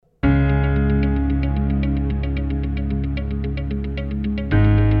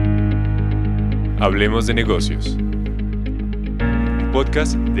Hablemos de Negocios. Un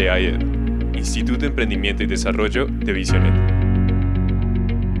podcast de IED, Instituto de Emprendimiento y Desarrollo de Visionet.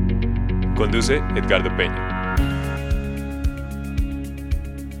 Conduce Edgardo Peña.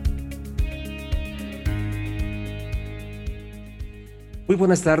 Muy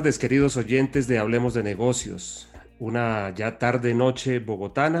buenas tardes, queridos oyentes de Hablemos de Negocios. Una ya tarde-noche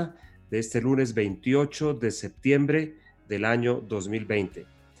bogotana de este lunes 28 de septiembre del año 2020.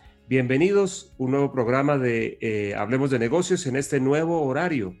 Bienvenidos a un nuevo programa de Hablemos de Negocios en este nuevo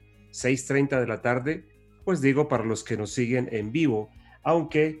horario, 6:30 de la tarde, pues digo para los que nos siguen en vivo,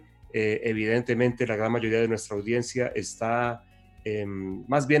 aunque evidentemente la gran mayoría de nuestra audiencia está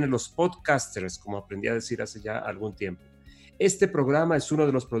más bien en los podcasters, como aprendí a decir hace ya algún tiempo. Este programa es uno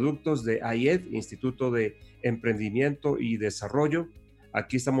de los productos de IED, Instituto de Emprendimiento y Desarrollo.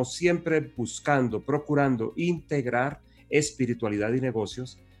 Aquí estamos siempre buscando, procurando integrar espiritualidad y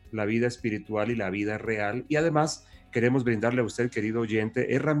negocios, la vida espiritual y la vida real, y además queremos brindarle a usted, querido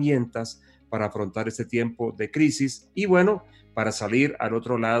oyente, herramientas para afrontar este tiempo de crisis y bueno, para salir al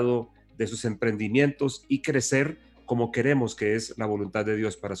otro lado de sus emprendimientos y crecer como queremos, que es la voluntad de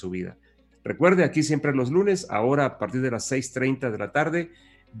Dios para su vida. Recuerde, aquí siempre los lunes, ahora a partir de las 6:30 de la tarde.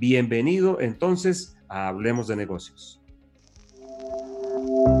 Bienvenido entonces a Hablemos de Negocios.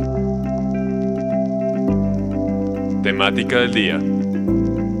 Temática del día.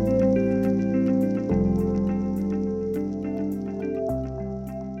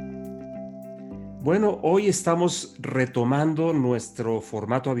 Bueno, hoy estamos retomando nuestro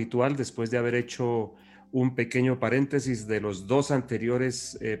formato habitual después de haber hecho un pequeño paréntesis de los dos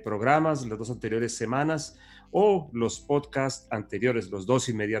anteriores programas, las dos anteriores semanas o los podcasts anteriores, los dos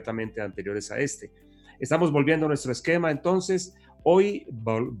inmediatamente anteriores a este. Estamos volviendo a nuestro esquema, entonces hoy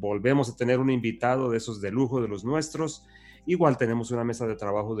volvemos a tener un invitado de esos de lujo, de los nuestros. Igual tenemos una mesa de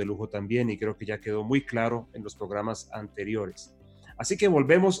trabajo de lujo también y creo que ya quedó muy claro en los programas anteriores. Así que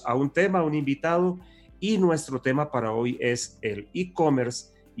volvemos a un tema, un invitado, y nuestro tema para hoy es el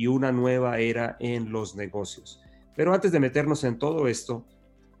e-commerce y una nueva era en los negocios. Pero antes de meternos en todo esto,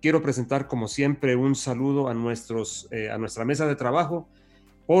 quiero presentar como siempre un saludo a nuestra mesa de trabajo.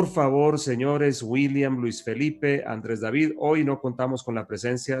 Por favor, señores William, Luis Felipe, Andrés David, hoy no contamos con la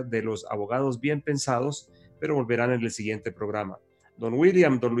presencia de los abogados bien pensados, pero volverán en el siguiente programa. Don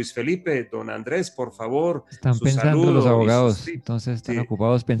William, don Luis Felipe, don Andrés, por favor. Están pensando los abogados, entonces están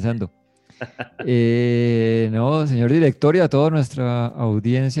ocupados pensando. No, señor director y a toda nuestra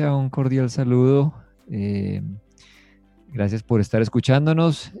audiencia, un cordial saludo. Gracias por estar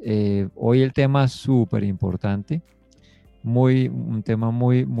escuchándonos. Hoy el tema es súper importante, un tema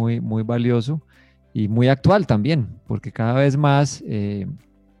muy valioso y muy actual también, porque cada vez más,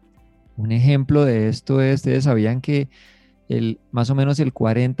 un ejemplo de esto es, ustedes sabían que más o menos el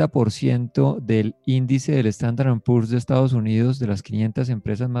 40% del índice del Standard & Poor's de Estados Unidos, de las 500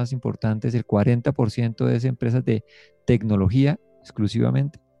 empresas más importantes, el 40% es empresas de tecnología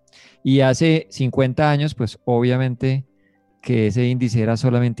exclusivamente. Y hace 50 años, pues obviamente que ese índice era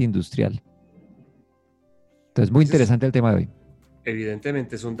solamente industrial. Entonces, muy interesante el tema de hoy.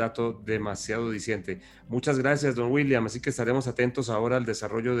 Evidentemente es un dato demasiado diciente. Muchas gracias, don William. Así que estaremos atentos ahora al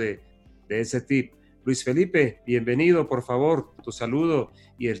desarrollo de ese tip. Luis Felipe, bienvenido, por favor, tu saludo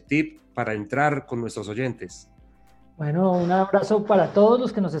y el tip para entrar con nuestros oyentes. Bueno, un abrazo para todos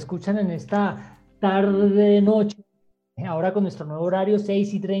los que nos escuchan en esta tarde-noche, ahora con nuestro nuevo horario,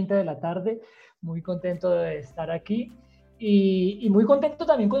 6:30 de la tarde. Muy contento de estar aquí y muy contento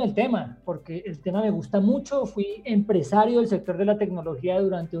también con el tema, porque el tema me gusta mucho. Fui empresario del sector de la tecnología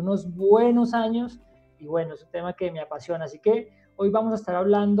durante unos buenos años y bueno, es un tema que me apasiona. Así que hoy vamos a estar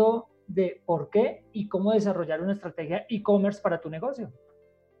hablando de por qué y cómo desarrollar una estrategia e-commerce para tu negocio.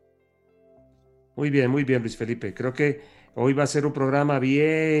 Muy bien, Luis Felipe. Creo que hoy va a ser un programa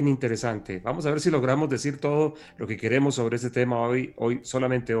bien interesante. Vamos a ver si logramos decir todo lo que queremos sobre este tema hoy,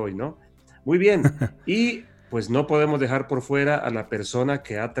 solamente hoy, ¿no? Muy bien. Y pues no podemos dejar por fuera a la persona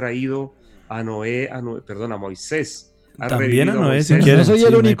que ha traído a Moisés. También a Noé, si quieres. quieres.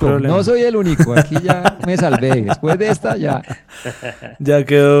 No soy el único. Aquí ya me salvé. Después de esta ya. Ya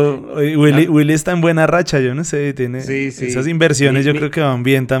quedó. Willy está en buena racha, yo no sé. Tiene esas inversiones, yo creo que van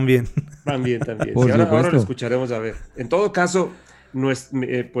bien también. Van bien también. Sí, ahora lo escucharemos a ver. En todo caso,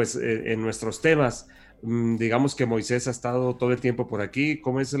 en nuestros temas, digamos que Moisés ha estado todo el tiempo por aquí.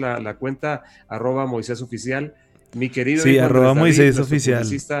 ¿Cómo es la cuenta? @MoisésOficial. Mi querido. Sí, @MoisésOficial.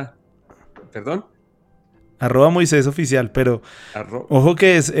 ¿Perdón? @MoisésOficial, pero ojo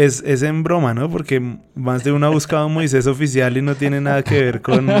que es en broma, ¿no? Porque más de uno ha buscado Moisés Oficial y no tiene nada que ver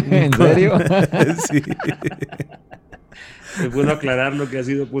con... ¿En serio? Sí. Es bueno aclarar lo que ha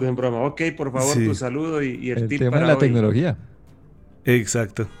sido puro en broma. Ok, por favor, tu Sí, saludo y el El tip tema de para la hoy. tecnología.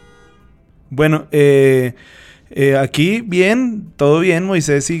 exacto. Bueno, aquí bien, todo bien.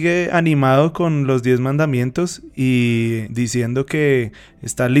 Moisés sigue animado con los 10 mandamientos y diciendo que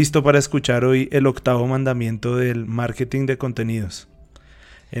está listo para escuchar hoy el 8º mandamiento del marketing de contenidos.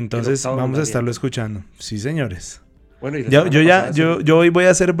 El Entonces octavo vamos a estarlo mandamiento. escuchando. Sí, señores. Bueno, y la Ya, semana yo ya, pasada se... yo hoy voy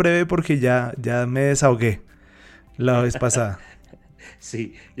a ser breve porque ya me desahogué la vez pasada.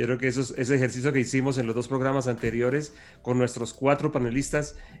 Sí, yo creo que ese ejercicio que hicimos en los 2 programas anteriores con nuestros 4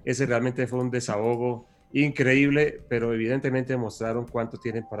 panelistas, ese realmente fue un desahogo increíble, pero evidentemente mostraron cuánto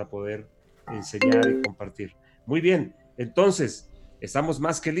tienen para poder enseñar y compartir. Muy bien, entonces, estamos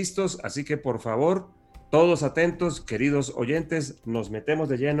más que listos, así que por favor, todos atentos, queridos oyentes, nos metemos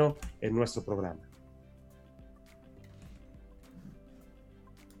de lleno en nuestro programa.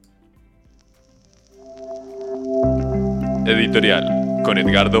 Editorial con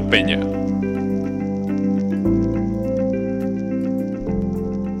Edgardo Peña.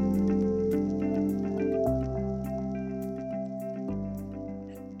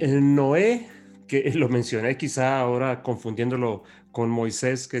 Noé, que lo mencioné quizá ahora confundiéndolo con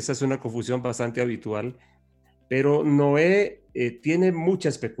Moisés, que esa es una confusión bastante habitual, pero Noé tiene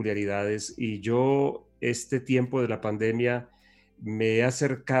muchas peculiaridades y yo este tiempo de la pandemia me he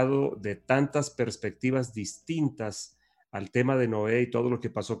acercado de tantas perspectivas distintas al tema de Noé y todo lo que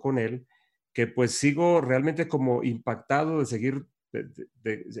pasó con él, que pues sigo realmente como impactado de seguir,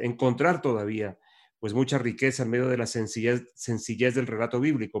 de encontrar todavía pues mucha riqueza en medio de la sencillez del relato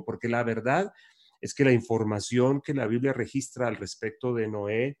bíblico, porque la verdad es que la información que la Biblia registra al respecto de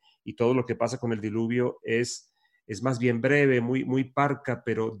Noé y todo lo que pasa con el diluvio es más bien breve, muy parca,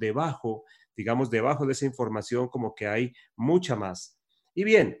 pero debajo, digamos, debajo de esa información como que hay mucha más. Y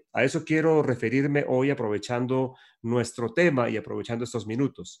bien, a eso quiero referirme hoy aprovechando nuestro tema y aprovechando estos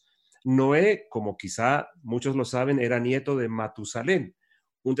minutos. Noé, como quizá muchos lo saben, era nieto de Matusalén.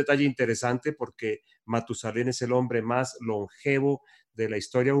 Un detalle interesante porque Matusalén es el hombre más longevo de la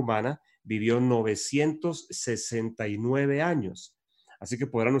historia humana, vivió 969 años. Así que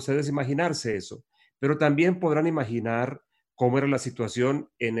podrán ustedes imaginarse eso, pero también podrán imaginar cómo era la situación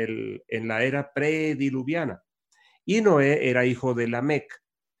en la era prediluviana. Y Noé era hijo de Lamec.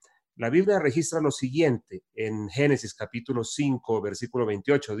 La Biblia registra lo siguiente en Génesis capítulo 5, versículo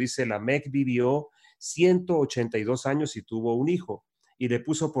 28. Dice, Lamec vivió 182 años y tuvo un hijo, y le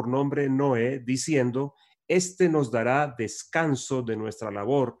puso por nombre Noé, diciendo, este nos dará descanso de nuestra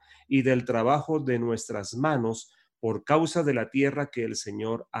labor y del trabajo de nuestras manos por causa de la tierra que el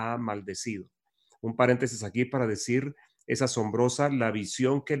Señor ha maldecido. Un paréntesis aquí para decir, es asombrosa la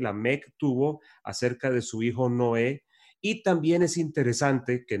visión que Lamec tuvo acerca de su hijo Noé. Y también es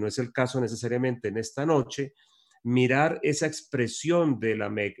interesante, que no es el caso necesariamente en esta noche, mirar esa expresión de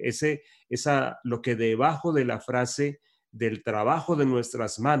Lamec, lo que debajo de la frase del trabajo de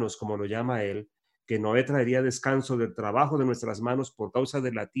nuestras manos, como lo llama él, que Noé traería descanso del trabajo de nuestras manos por causa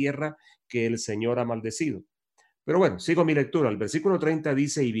de la tierra que el Señor ha maldecido. Pero bueno, sigo mi lectura. El versículo 30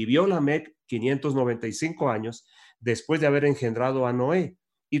 dice, y vivió Lamec 595 años después de haber engendrado a Noé,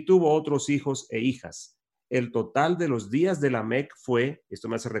 y tuvo otros hijos e hijas. El total de los días de Lamec fue, esto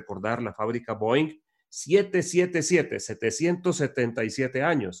me hace recordar la fábrica Boeing, 777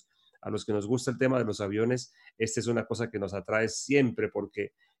 años. A los que nos gusta el tema de los aviones, esta es una cosa que nos atrae siempre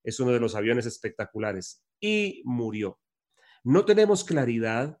porque es uno de los aviones espectaculares. Y murió. No tenemos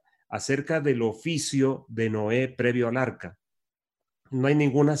claridad acerca del oficio de Noé previo al arca. No hay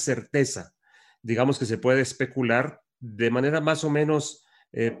ninguna certeza. Digamos que se puede especular de manera más o menos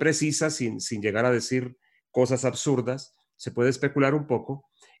precisa, sin llegar a decir cosas absurdas. Se puede especular un poco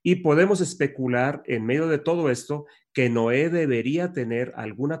y podemos especular en medio de todo esto que Noé debería tener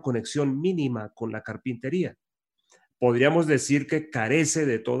alguna conexión mínima con la carpintería. Podríamos decir que carece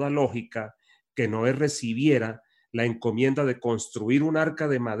de toda lógica que Noé recibiera la encomienda de construir un arca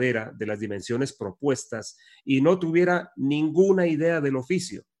de madera de las dimensiones propuestas y no tuviera ninguna idea del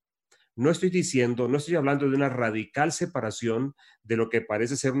oficio. No estoy hablando de una radical separación de lo que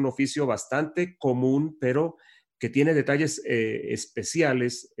parece ser un oficio bastante común, pero que tiene detalles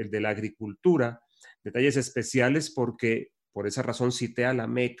especiales, el de la agricultura, detalles especiales porque por esa razón cité a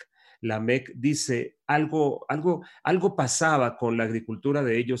Lamec. Lamec dice algo pasaba con la agricultura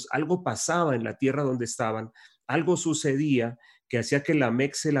de ellos, algo pasaba en la tierra donde estaban, algo sucedía que hacía que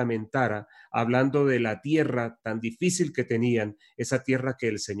Lamec se lamentara hablando de la tierra tan difícil que tenían, esa tierra que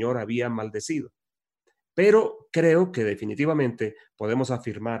el Señor había maldecido. Pero creo que definitivamente podemos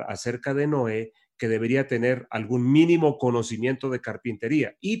afirmar acerca de Noé que debería tener algún mínimo conocimiento de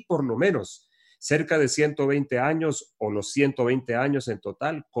carpintería y por lo menos cerca de 120 años o los 120 años en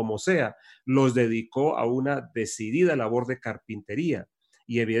total, como sea, los dedicó a una decidida labor de carpintería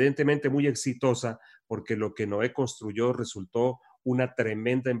y evidentemente muy exitosa, porque lo que Noé construyó resultó una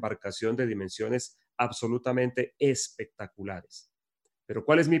tremenda embarcación de dimensiones absolutamente espectaculares. Pero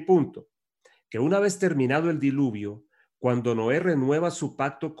 ¿cuál es mi punto? Que una vez terminado el diluvio, cuando Noé renueva su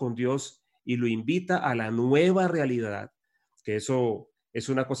pacto con Dios y lo invita a la nueva realidad, que eso es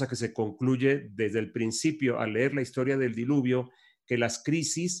una cosa que se concluye desde el principio al leer la historia del diluvio, que las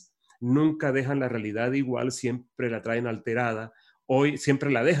crisis nunca dejan la realidad igual, siempre la traen alterada. Hoy siempre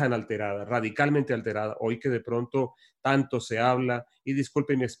la dejan alterada, radicalmente alterada. Hoy que de pronto tanto se habla, y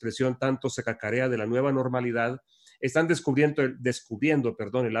disculpen mi expresión, tanto se cacarea de la nueva normalidad, están descubriendo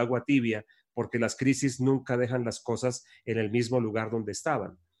el agua tibia, porque las crisis nunca dejan las cosas en el mismo lugar donde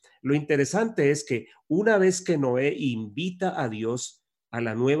estaban. Lo interesante es que una vez que Noé invita a Dios a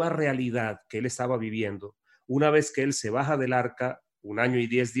la nueva realidad que él estaba viviendo, una vez que él se baja del arca, 1 año y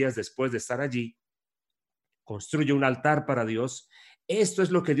 10 días después de estar allí, construye un altar para Dios. Esto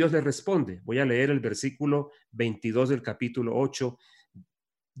es lo que Dios le responde. Voy a leer el versículo 22 del capítulo 8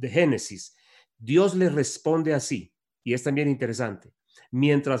 de Génesis. Dios le responde así, y es también interesante.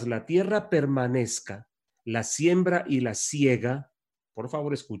 Mientras la tierra permanezca, la siembra y la siega, por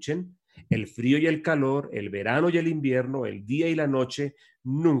favor escuchen, el frío y el calor, el verano y el invierno, el día y la noche,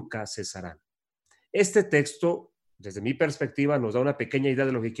 nunca cesarán. Este texto, desde mi perspectiva, nos da una pequeña idea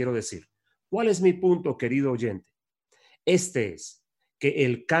de lo que quiero decir. ¿Cuál es mi punto, querido oyente? Este es que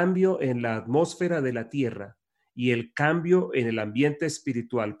el cambio en la atmósfera de la tierra y el cambio en el ambiente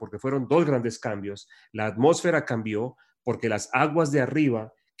espiritual, porque fueron dos grandes cambios. La atmósfera cambió porque las aguas de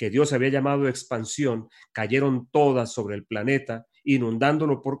arriba, que Dios había llamado expansión, cayeron todas sobre el planeta,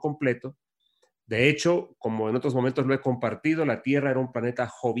 inundándolo por completo. De hecho, como en otros momentos lo he compartido, la Tierra era un planeta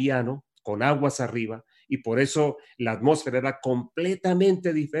joviano, con aguas arriba, y por eso la atmósfera era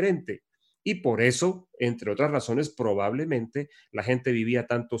completamente diferente. Y por eso, entre otras razones, probablemente la gente vivía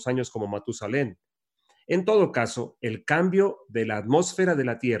tantos años como Matusalén. En todo caso, el cambio de la atmósfera de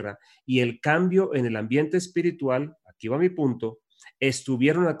la Tierra y el cambio en el ambiente espiritual, aquí va mi punto,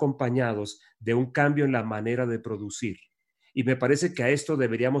 estuvieron acompañados de un cambio en la manera de producir. Y me parece que a esto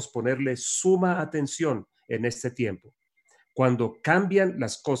deberíamos ponerle suma atención en este tiempo. Cuando cambian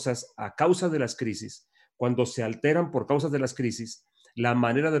las cosas a causa de las crisis, cuando se alteran por causa de las crisis, la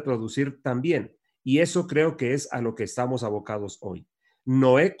manera de producir también. Y eso creo que es a lo que estamos abocados hoy.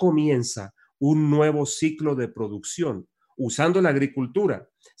 Noé comienza un nuevo ciclo de producción usando la agricultura,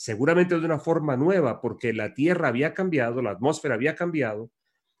 seguramente de una forma nueva, porque la tierra había cambiado, la atmósfera había cambiado,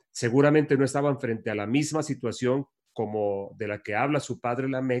 seguramente no estaban frente a la misma situación como de la que habla su padre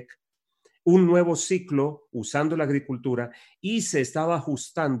Lamec, un nuevo ciclo usando la agricultura y se estaba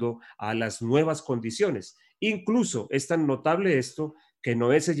ajustando a las nuevas condiciones. Incluso es tan notable esto que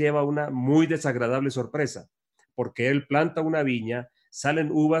Noé se lleva una muy desagradable sorpresa, porque él planta una viña,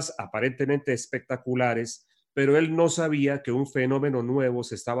 salen uvas aparentemente espectaculares, pero él no sabía que un fenómeno nuevo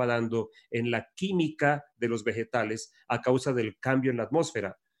se estaba dando en la química de los vegetales a causa del cambio en la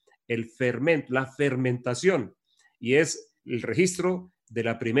atmósfera, la fermentación, y es el registro de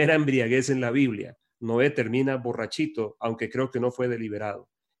la primera embriaguez en la Biblia. Noé termina borrachito, aunque creo que no fue deliberado.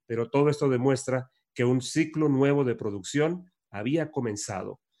 Pero todo esto demuestra que un ciclo nuevo de producción había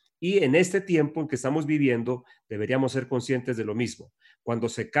comenzado. Y en este tiempo en que estamos viviendo, deberíamos ser conscientes de lo mismo. Cuando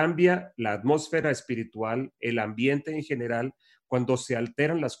se cambia la atmósfera espiritual, el ambiente en general, cuando se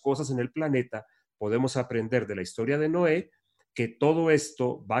alteran las cosas en el planeta, podemos aprender de la historia de Noé que todo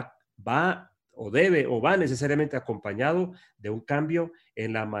esto va o debe o va necesariamente acompañado de un cambio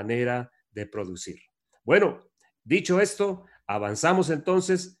en la manera de producir. Bueno, dicho esto, avanzamos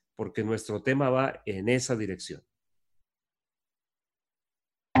entonces porque nuestro tema va en esa dirección.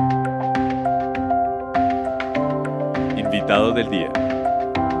 Invitado del día.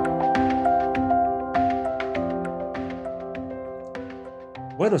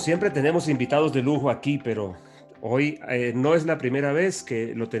 Bueno, siempre tenemos invitados de lujo aquí, pero hoy no es la primera vez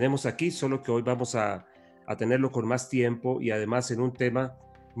que lo tenemos aquí, solo que hoy vamos a tenerlo con más tiempo y además en un tema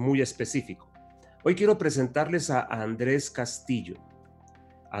muy específico. Hoy quiero presentarles a Andrés Castillo.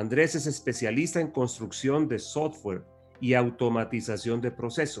 Andrés es especialista en construcción de software y automatización de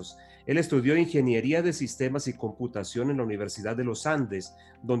procesos. Él estudió Ingeniería de Sistemas y Computación en la Universidad de los Andes,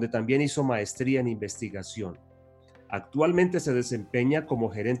 donde también hizo maestría en investigación. Actualmente se desempeña como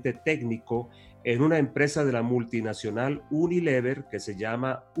gerente técnico en una empresa de la multinacional Unilever que se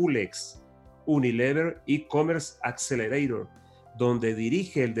llama ULEX, Unilever E-Commerce Accelerator, donde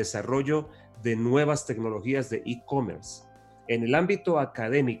dirige el desarrollo de nuevas tecnologías de e-commerce. En el ámbito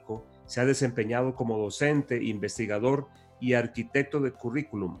académico, Se ha desempeñado como docente, investigador y arquitecto de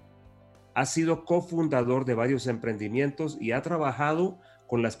currículum. Ha sido cofundador de varios emprendimientos y ha trabajado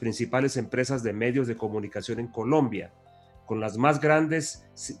con las principales empresas de medios de comunicación en Colombia, con los más grandes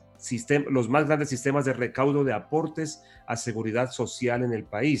sistemas de recaudo de aportes a seguridad social en el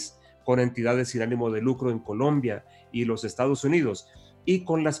país, con entidades sin ánimo de lucro en Colombia y los Estados Unidos, y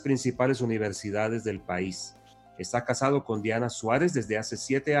con las principales universidades del país. Está casado con Diana Suárez desde hace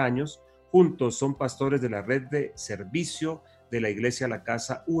 7 años. Juntos son pastores de la red de servicio de la Iglesia La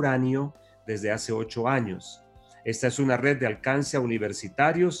Casa Uranio desde hace 8 años. Esta es una red de alcance a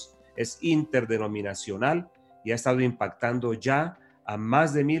universitarios, es interdenominacional y ha estado impactando ya a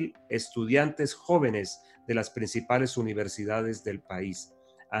más de 1,000 estudiantes jóvenes de las principales universidades del país.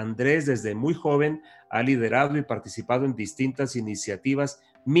 Andrés, desde muy joven, ha liderado y participado en distintas iniciativas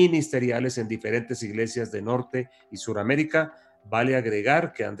ministeriales en diferentes iglesias de Norte y Suramérica. Vale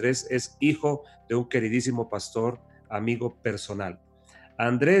agregar que Andrés es hijo de un queridísimo pastor, amigo personal.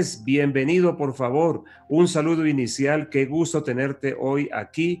 Andrés, bienvenido, por favor. Un saludo inicial. Qué gusto tenerte hoy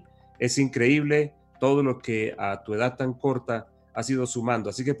aquí. Es increíble todo lo que a tu edad tan corta has ido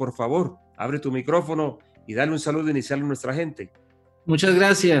sumando. Así que, por favor, abre tu micrófono y dale un saludo inicial a nuestra gente. Muchas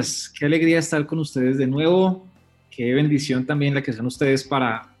gracias. Qué alegría estar con ustedes de nuevo. Qué bendición también la que son ustedes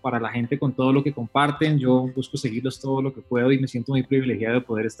para la gente con todo lo que comparten. Yo busco seguirlos todo lo que puedo y me siento muy privilegiado de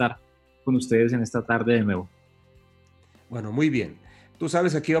poder estar con ustedes en esta tarde de nuevo. Bueno, muy bien. Tú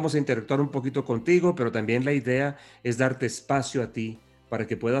sabes que aquí vamos a interactuar un poquito contigo, pero también la idea es darte espacio a ti para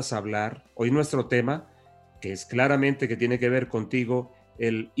que puedas hablar. Hoy nuestro tema, que es claramente que tiene que ver contigo,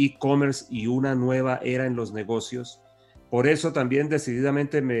 el e-commerce y una nueva era en los negocios. Por eso también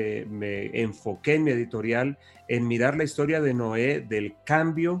decididamente me enfoqué en mi editorial en mirar la historia de Noé, del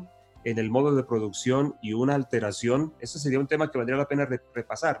cambio en el modo de producción y una alteración. Ese sería un tema que valdría la pena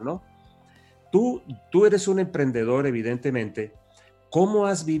repasar, ¿no? Tú eres un emprendedor, evidentemente. ¿Cómo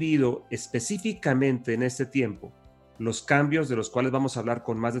has vivido específicamente en este tiempo los cambios de los cuales vamos a hablar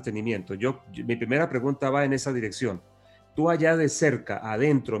con más detenimiento? Mi primera pregunta va en esa dirección. Tú allá de cerca,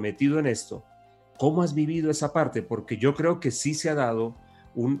 adentro, metido en esto, ¿cómo has vivido esa parte? Porque yo creo que sí se ha dado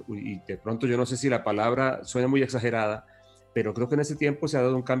y de pronto yo no sé si la palabra suena muy exagerada, pero creo que en ese tiempo se ha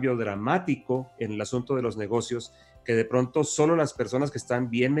dado un cambio dramático en el asunto de los negocios, que de pronto solo las personas que están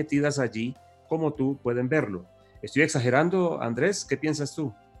bien metidas allí, como tú, pueden verlo. ¿Estoy exagerando, Andrés? ¿Qué piensas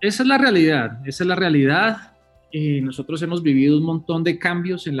tú? Esa es la realidad, esa es la realidad. Nosotros hemos vivido un montón de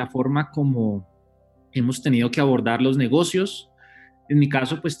cambios en la forma como hemos tenido que abordar los negocios. En mi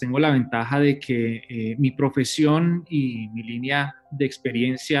caso, pues tengo la ventaja de que mi profesión y mi línea de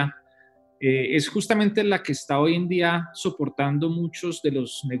experiencia es justamente la que está hoy en día soportando muchos de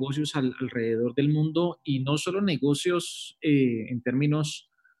los negocios alrededor del mundo, y no solo negocios en términos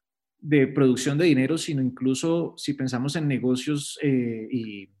de producción de dinero, sino incluso si pensamos en negocios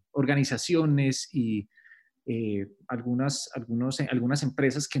y organizaciones y algunas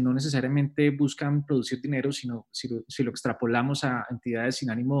empresas que no necesariamente buscan producir dinero, sino si lo extrapolamos a entidades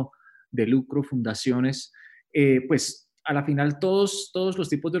sin ánimo de lucro, fundaciones, pues a la final todos los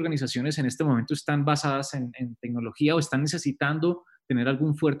tipos de organizaciones en este momento están basadas en tecnología o están necesitando tener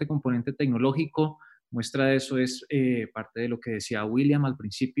algún fuerte componente tecnológico. Muestra de eso es parte de lo que decía William al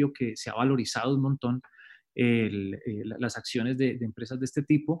principio, que se ha valorizado un montón las acciones de empresas de este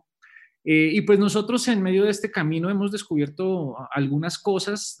tipo. Y pues nosotros en medio de este camino hemos descubierto algunas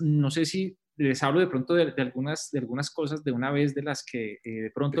cosas. No sé si les hablo de pronto de algunas cosas de una vez, de las que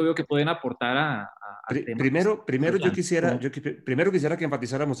de pronto veo que pueden aportar al tema. Primero quisiera que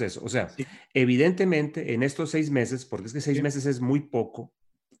enfatizáramos eso. O sea, sí, evidentemente en estos 6 meses, porque es que 6 meses es muy poco,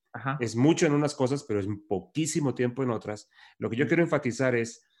 ajá, es mucho en unas cosas, pero es poquísimo tiempo en otras. Lo que yo quiero enfatizar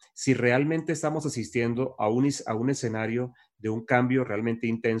es si realmente estamos asistiendo a un escenario de un cambio realmente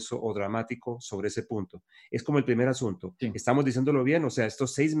intenso o dramático sobre ese punto. Es como el primer asunto. Sí. ¿Estamos diciéndolo bien? O sea,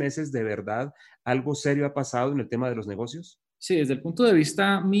 estos 6 meses, ¿de verdad algo serio ha pasado en el tema de los negocios? Sí, desde el punto de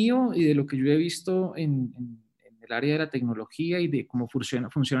vista mío y de lo que yo he visto en el área de la tecnología y de cómo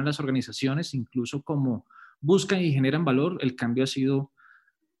funcionan las organizaciones, incluso cómo buscan y generan valor, el cambio ha sido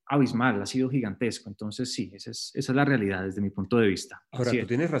abismal, ha sido gigantesco. Entonces sí, esa es la realidad desde mi punto de vista. Ahora, tú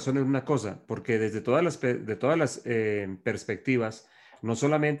tienes razón en una cosa, porque desde todas las perspectivas, no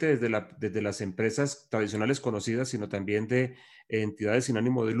solamente desde las empresas tradicionales conocidas, sino también de entidades sin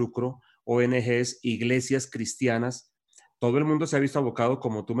ánimo de lucro, ONGs, iglesias cristianas, todo el mundo se ha visto abocado,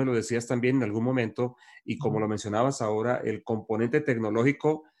 como tú me lo decías también en algún momento, y como lo mencionabas ahora, el componente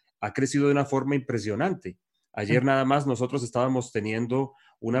tecnológico ha crecido de una forma impresionante. Ayer nada más nosotros estábamos teniendo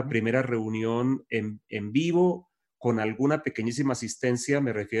una primera reunión en vivo con alguna pequeñísima asistencia,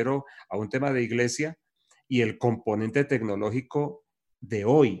 me refiero a un tema de iglesia, y el componente tecnológico de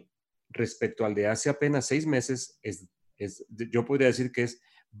hoy respecto al de hace apenas 6 meses yo podría decir que es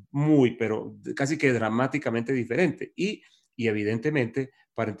muy, pero casi que dramáticamente diferente. Y evidentemente,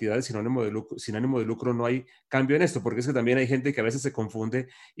 para entidades sin ánimo de lucro no hay cambio en esto, porque es que también hay gente que a veces se confunde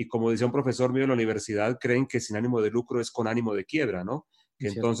y, como decía un profesor mío en la universidad, creen que sin ánimo de lucro es con ánimo de quiebra, ¿no? Que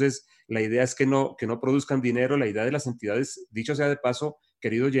Es cierto. entonces la idea es que no produzcan dinero. La idea de las entidades, dicho sea de paso,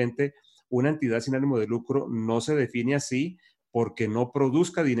 querido oyente, una entidad sin ánimo de lucro no se define así porque no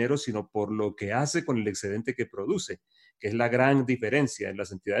produzca dinero, sino por lo que hace con el excedente que produce, que es la gran diferencia. En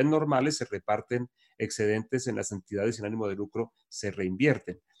las entidades normales se reparten excedentes, en las entidades sin ánimo de lucro se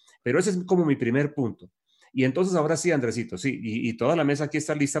reinvierten. Pero ese es como mi primer punto. Y entonces ahora sí, Andresito, sí, y toda la mesa aquí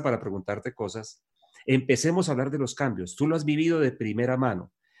está lista para preguntarte cosas. Empecemos a hablar de los cambios. Tú lo has vivido de primera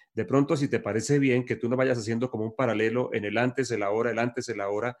mano. De pronto, si te parece bien, que tú no vayas haciendo como un paralelo en el antes, el ahora, el antes, el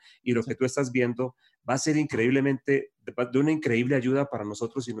ahora, y lo que tú estás viendo va a ser increíblemente, de una increíble ayuda para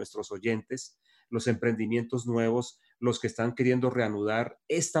nosotros y nuestros oyentes, los emprendimientos nuevos, los que están queriendo reanudar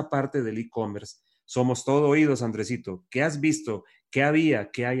esta parte del e-commerce. Somos todo oídos, Andresito. ¿Qué has visto? ¿Qué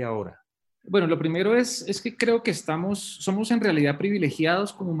había? ¿Qué hay ahora? Bueno, lo primero es que creo que somos en realidad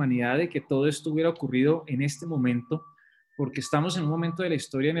privilegiados como humanidad de que todo esto hubiera ocurrido en este momento, porque estamos en un momento de la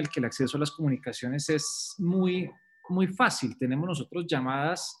historia en el que el acceso a las comunicaciones es muy, muy fácil. Tenemos nosotros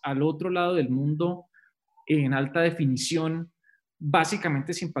llamadas al otro lado del mundo en alta definición,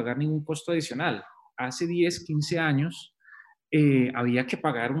 básicamente sin pagar ningún costo adicional. Hace 10, 15 años había que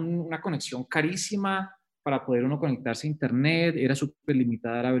pagar una conexión carísima para poder uno conectarse a internet, era súper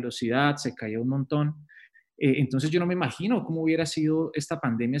limitada la velocidad, se caía un montón. Entonces yo no me imagino cómo hubiera sido esta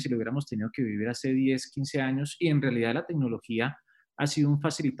pandemia si lo hubiéramos tenido que vivir hace 10, 15 años, y en realidad la tecnología ha sido un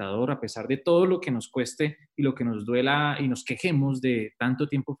facilitador a pesar de todo lo que nos cueste y lo que nos duela y nos quejemos de tanto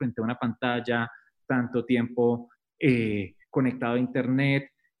tiempo frente a una pantalla, tanto tiempo conectado a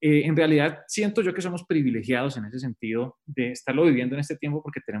internet. En realidad siento yo que somos privilegiados en ese sentido de estarlo viviendo en este tiempo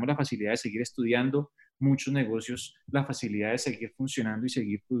porque tenemos la facilidad de seguir estudiando, muchos negocios, la facilidad de seguir funcionando y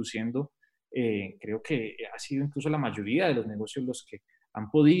seguir produciendo. Creo que ha sido incluso la mayoría de los negocios los que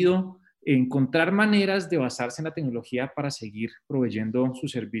han podido encontrar maneras de basarse en la tecnología para seguir proveyendo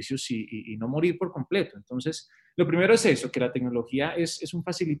sus servicios y no morir por completo. Entonces, lo primero es eso, que la tecnología es un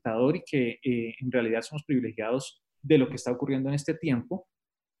facilitador y que en realidad somos privilegiados de lo que está ocurriendo en este tiempo.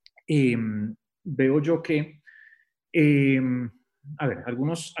 Veo yo que, a ver,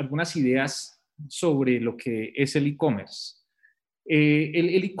 algunas ideas sobre lo que es el e-commerce.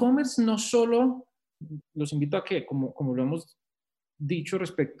 El e-commerce no solo, los invito a que, como lo hemos dicho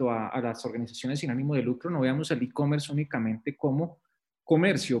respecto a las organizaciones sin ánimo de lucro, no veamos el e-commerce únicamente como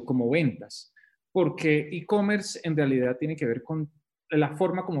comercio, como ventas, porque e-commerce en realidad tiene que ver con la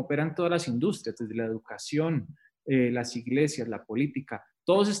forma como operan todas las industrias, desde la educación, las iglesias, la política,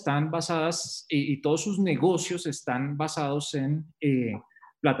 todos están basadas y todos sus negocios están basados en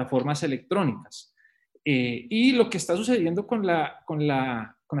plataformas electrónicas. Y lo que está sucediendo con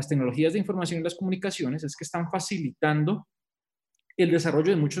las tecnologías de información y las comunicaciones es que están facilitando el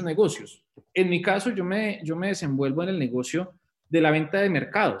desarrollo de muchos negocios. En mi caso, yo me desenvuelvo en el negocio de la venta de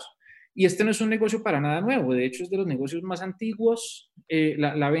mercados. Y este no es un negocio para nada nuevo, de hecho es de los negocios más antiguos,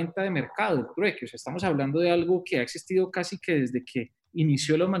 la venta de mercado, el trueque. O sea, estamos hablando de algo que ha existido casi que desde que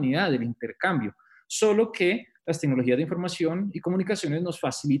inició la humanidad, el intercambio, solo que las tecnologías de información y comunicaciones nos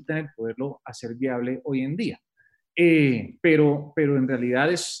facilitan el poderlo hacer viable hoy en día. Pero en realidad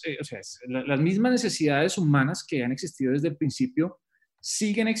las mismas necesidades humanas que han existido desde el principio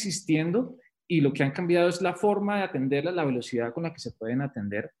siguen existiendo, y lo que han cambiado es la forma de atenderlas, la velocidad con la que se pueden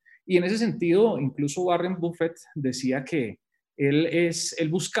atender. Y en ese sentido, incluso Warren Buffett decía que él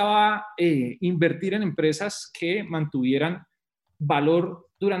buscaba invertir en empresas que mantuvieran valor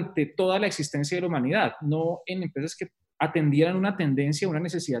durante toda la existencia de la humanidad, no en empresas que atendieran una tendencia, una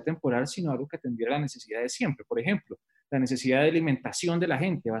necesidad temporal, sino algo que atendiera la necesidad de siempre. Por ejemplo, la necesidad de alimentación de la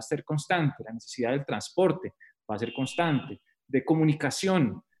gente va a ser constante, la necesidad del transporte va a ser constante, de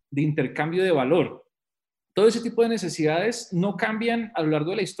comunicación, de intercambio de valor. Todo ese tipo de necesidades no cambian a lo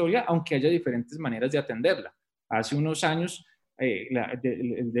largo de la historia, aunque haya diferentes maneras de atenderla. Hace unos años,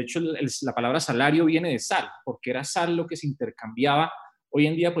 de hecho, la palabra salario viene de sal, porque era sal lo que se intercambiaba. Hoy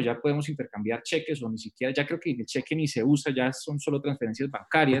en día, pues ya podemos intercambiar cheques, o ni siquiera, ya creo que el cheque ni se usa, ya son solo transferencias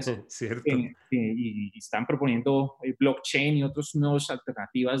bancarias. Cierto. Y están proponiendo blockchain y otras nuevas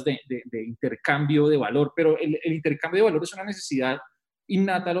alternativas de intercambio de valor, pero el intercambio de valor es una necesidad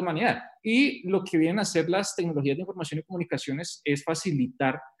innata a la humanidad. Y lo que vienen a hacer las tecnologías de información y comunicaciones es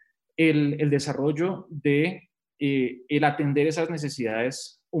facilitar el desarrollo de el atender esas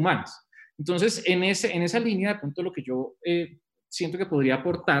necesidades humanas. Entonces, en esa línea, de pronto lo que yo siento que podría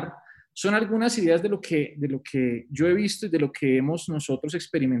aportar son algunas ideas de lo que yo he visto y de lo que hemos nosotros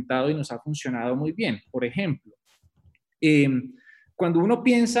experimentado y nos ha funcionado muy bien. Por ejemplo, cuando uno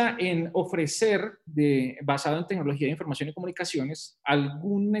piensa en ofrecer, basado en tecnología de información y comunicaciones,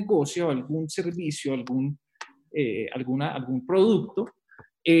 algún negocio, algún servicio, algún producto,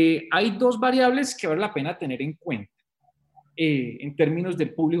 hay dos variables que vale la pena tener en cuenta en términos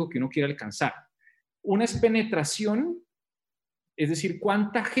del público que uno quiere alcanzar. Una es penetración, es decir,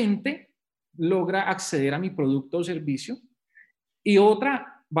 cuánta gente logra acceder a mi producto o servicio, y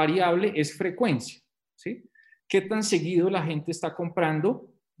otra variable es frecuencia, ¿sí? ¿Qué tan seguido la gente está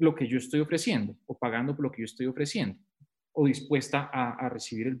comprando lo que yo estoy ofreciendo o pagando por lo que yo estoy ofreciendo o dispuesta a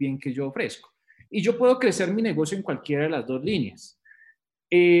recibir el bien que yo ofrezco? Y yo puedo crecer mi negocio en cualquiera de las dos líneas.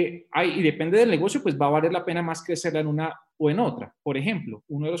 Y depende del negocio, pues va a valer la pena más crecerla en una o en otra. Por ejemplo,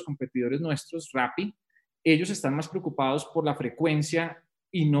 uno de los competidores nuestros, Rappi, ellos están más preocupados por la frecuencia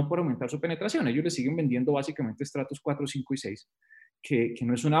y no por aumentar su penetración. Ellos le siguen vendiendo básicamente estratos 4, 5 y 6, que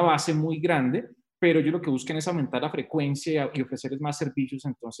no es una base muy grande, pero ellos lo que buscan es aumentar la frecuencia y ofrecerles más servicios.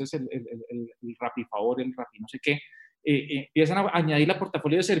 Entonces el Rappi Favor, el Rappi no sé qué, empiezan a añadir la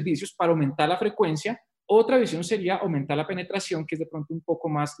portafolio de servicios para aumentar la frecuencia. Otra visión sería aumentar la penetración, que es de pronto un poco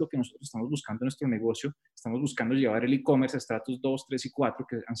más lo que nosotros estamos buscando en nuestro negocio. Estamos buscando llevar el e-commerce a estratos 2, 3 y 4,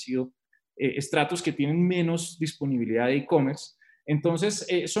 que han sido estratos que tienen menos disponibilidad de e-commerce. Entonces,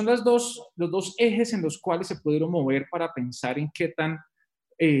 son los dos ejes en los cuales se puede mover para pensar en qué tan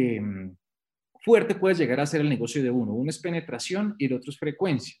fuerte puede llegar a ser el negocio de uno. Uno es penetración y el otro es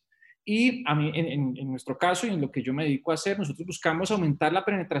frecuencia. Y a mí, en nuestro caso y en lo que yo me dedico a hacer, nosotros buscamos aumentar la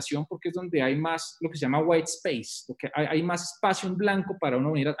penetración porque es donde hay más lo que se llama white space, lo que hay más espacio en blanco para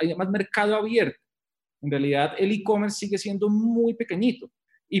uno venir, hay más mercado abierto. En realidad, el e-commerce sigue siendo muy pequeñito.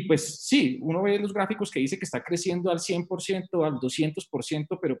 Y pues sí, uno ve los gráficos que dice que está creciendo al 100%, al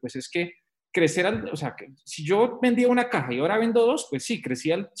 200%, pero pues es que crecer, o sea, si yo vendía una caja y ahora vendo dos, pues sí,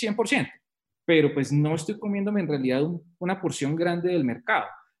 crecí al 100%, pero pues no estoy comiéndome en realidad una porción grande del mercado.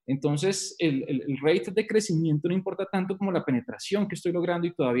 Entonces, el rate de crecimiento no importa tanto como la penetración que estoy logrando,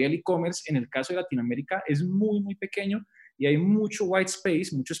 y todavía el e-commerce, en el caso de Latinoamérica, es muy pequeño y hay mucho white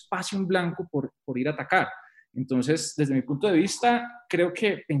space, mucho espacio en blanco por ir a atacar. Entonces, desde mi punto de vista, creo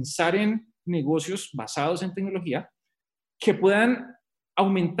que pensar en negocios basados en tecnología que puedan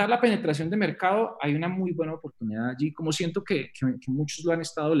aumentar la penetración de mercado, hay una muy buena oportunidad allí, como siento que muchos lo han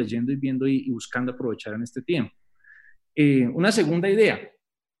estado leyendo y viendo y buscando aprovechar en este tiempo. Una segunda idea.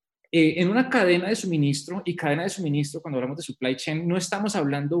 En una cadena de suministro, y cadena de suministro, cuando hablamos de supply chain, no estamos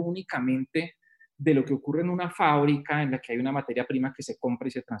hablando únicamente de lo que ocurre en una fábrica en la que hay una materia prima que se compra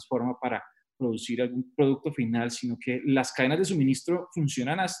y se transforma para producir algún producto final, sino que las cadenas de suministro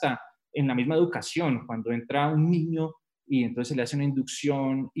funcionan hasta en la misma educación. Cuando entra un niño y entonces se le hace una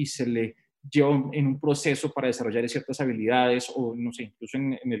inducción y se le lleva en un proceso para desarrollar ciertas habilidades, o no sé, incluso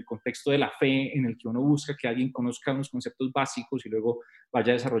en el contexto de la fe, en el que uno busca que alguien conozca unos conceptos básicos y luego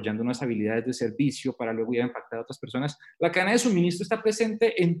vaya desarrollando unas habilidades de servicio para luego ir a impactar a otras personas. La cadena de suministro está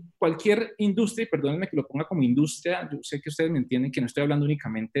presente en cualquier industria, y perdónenme que lo ponga como industria, yo sé que ustedes me entienden que no estoy hablando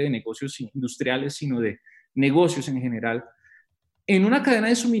únicamente de negocios industriales, sino de negocios en general. En una cadena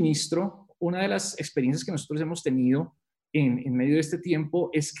de suministro, una de las experiencias que nosotros hemos tenido en medio de este tiempo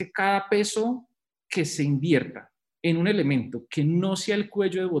es que cada peso que se invierta en un elemento que no sea el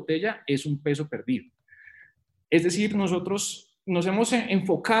cuello de botella es un peso perdido. Es decir, nosotros nos hemos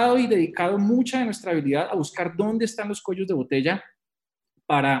enfocado y dedicado mucha de nuestra habilidad a buscar dónde están los cuellos de botella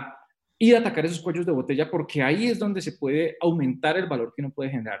para ir a atacar esos cuellos de botella, porque ahí es donde se puede aumentar el valor que uno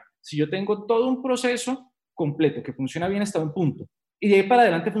puede generar. Si yo tengo todo un proceso completo que funciona bien hasta un punto, y de ahí para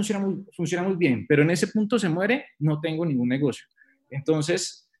adelante funciona muy bien, pero en ese punto se muere, no tengo ningún negocio.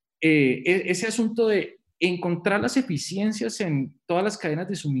 Entonces, ese asunto de encontrar las eficiencias en todas las cadenas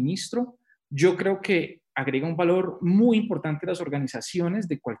de suministro, yo creo que agrega un valor muy importante a las organizaciones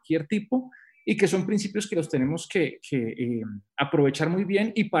de cualquier tipo, y que son principios que los tenemos que aprovechar muy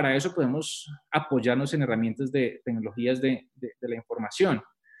bien, y para eso podemos apoyarnos en herramientas de tecnologías de la información.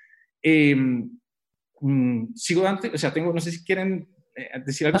 Sigo antes, o sea, no sé si quieren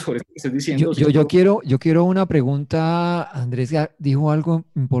decir algo sobre esto que estoy diciendo. Yo quiero una pregunta. Andrés dijo algo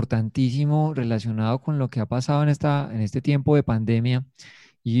importantísimo relacionado con lo que ha pasado en este tiempo de pandemia,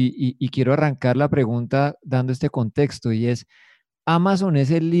 y quiero arrancar la pregunta dando este contexto, y es: Amazon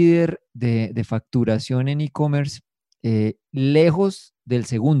es el líder de facturación en e-commerce, lejos del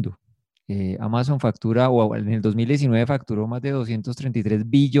segundo. Amazon factura, o en el 2019 facturó más de 233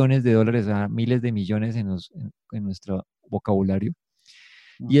 billones de dólares, a miles de millones en nuestro vocabulario.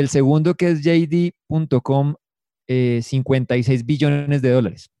 Y el segundo, que es JD.com, 56 billones de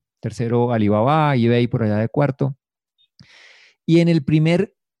dólares. Tercero, Alibaba, eBay por allá de cuarto. Y en el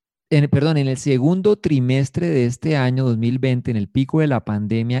segundo trimestre de este año 2020, en el pico de la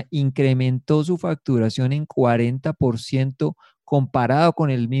pandemia, incrementó su facturación en 40% comparado con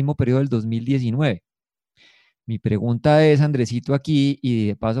el mismo periodo del 2019. Mi pregunta es, Andresito, aquí, y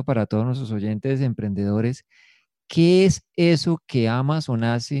de paso para todos nuestros oyentes emprendedores, ¿qué es eso que Amazon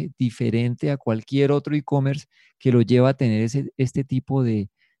hace diferente a cualquier otro e-commerce que lo lleva a tener este tipo de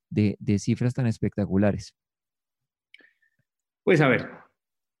cifras tan espectaculares? Pues a ver,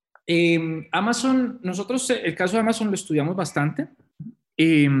 Amazon, nosotros el caso de Amazon lo estudiamos bastante.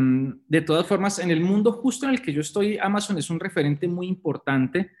 De todas formas, en el mundo justo en el que yo estoy, Amazon es un referente muy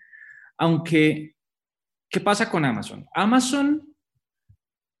importante, aunque, ¿qué pasa con Amazon? Amazon,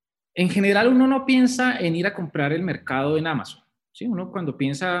 en general, uno no piensa en ir a comprar el mercado en Amazon, ¿sí? Uno cuando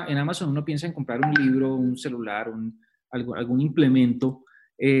piensa en Amazon, uno piensa en comprar un libro, un celular, algún implemento,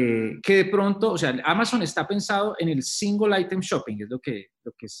 que de pronto, o sea, Amazon está pensado en el single item shopping, es lo que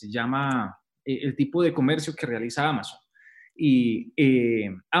se llama el tipo de comercio que realiza Amazon. Y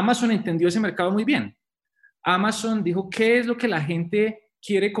Amazon entendió ese mercado muy bien. Amazon dijo qué es lo que la gente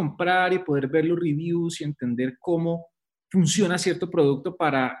quiere comprar y poder ver los reviews y entender cómo funciona cierto producto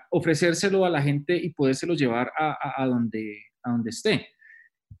para ofrecérselo a la gente y podérselo llevar a donde esté.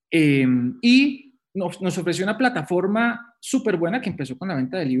 Y nos ofreció una plataforma súper buena que empezó con la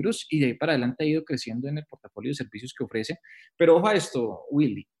venta de libros y de ahí para adelante ha ido creciendo en el portafolio de servicios que ofrece. Pero ojo a esto,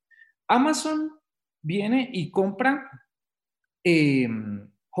 Willy. Amazon viene y compra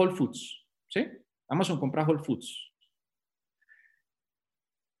Whole Foods, ¿sí? Amazon compra Whole Foods.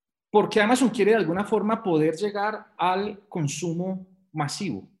 Porque Amazon quiere de alguna forma poder llegar al consumo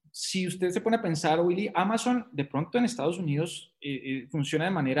masivo. Si usted se pone a pensar, Willy, Amazon de pronto en Estados Unidos funciona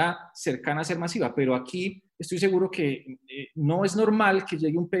de manera cercana a ser masiva, pero aquí estoy seguro que no es normal que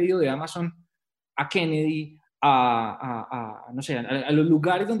llegue un pedido de Amazon a Kennedy, no sé, a los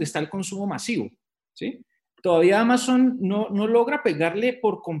lugares donde está el consumo masivo, ¿sí? Todavía Amazon no logra pegarle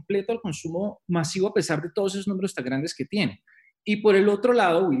por completo al consumo masivo a pesar de todos esos números tan grandes que tiene. Y por el otro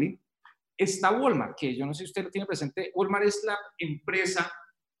lado, Willy, está Walmart, que yo no sé si usted lo tiene presente. Walmart es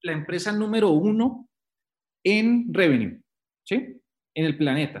la empresa número 1 en revenue, ¿sí? En el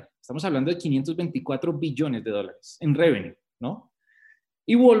planeta. Estamos hablando de 524 billones de dólares en revenue, ¿no?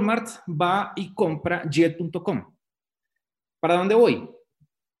 Y Walmart va y compra Jet.com. ¿Para dónde voy?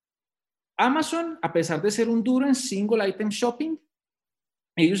 Amazon, a pesar de ser un duro en single item shopping,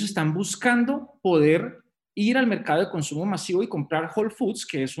 ellos están buscando poder ir al mercado de consumo masivo y comprar Whole Foods,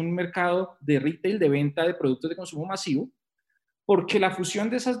 que es un mercado de retail, de venta de productos de consumo masivo, porque la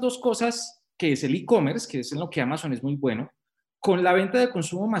fusión de esas dos cosas, que es el e-commerce, que es en lo que Amazon es muy bueno, con la venta de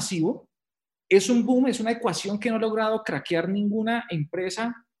consumo masivo, es un boom, es una ecuación que no ha logrado craquear ninguna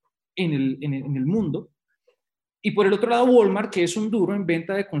empresa en el mundo. Y por el otro lado, Walmart, que es un duro en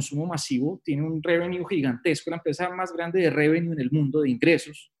venta de consumo masivo, tiene un revenue gigantesco, la empresa más grande de revenue en el mundo, de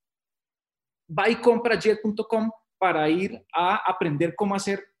ingresos, va y compra Jet.com para ir a aprender cómo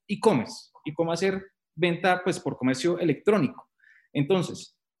hacer e-commerce y cómo hacer venta pues, por comercio electrónico.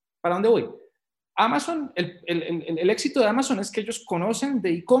 Entonces, ¿para dónde voy? Amazon, el éxito de Amazon es que ellos conocen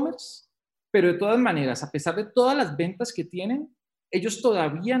de e-commerce, pero de todas maneras, a pesar de todas las ventas que tienen, ellos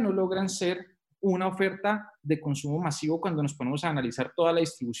todavía no logran ser una oferta de consumo masivo cuando nos ponemos a analizar toda la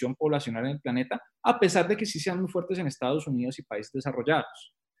distribución poblacional en el planeta, a pesar de que sí sean muy fuertes en Estados Unidos y países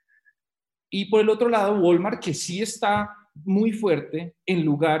desarrollados. Y por el otro lado, Walmart, que sí está muy fuerte en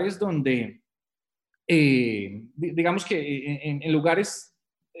lugares donde, digamos que en lugares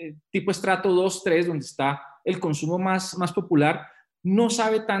tipo estrato 2, 3, donde está el consumo más popular, no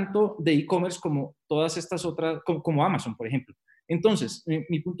sabe tanto de e-commerce como todas estas otras, como Amazon, por ejemplo. Entonces,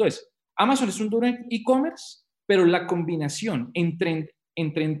 mi punto es, Amazon es un duro en e-commerce, pero la combinación entre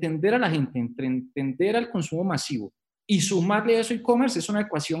entender a la gente, entre entender al consumo masivo y sumarle a eso e-commerce es una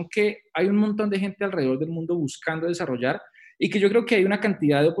ecuación que hay un montón de gente alrededor del mundo buscando desarrollar y que yo creo que hay una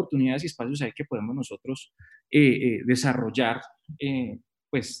cantidad de oportunidades y espacios ahí que podemos nosotros desarrollar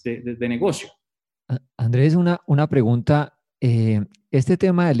pues de negocio. Andrés, una pregunta. Este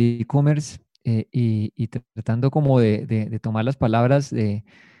tema del e-commerce y tratando como de tomar las palabras de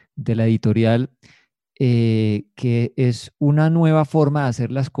la editorial, que es una nueva forma de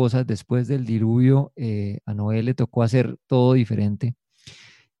hacer las cosas después del diluvio. A Noé le tocó hacer todo diferente.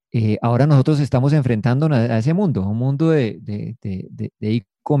 Ahora nosotros estamos enfrentándonos a ese mundo, un mundo de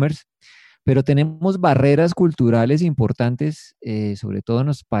e-commerce, pero tenemos barreras culturales importantes, sobre todo en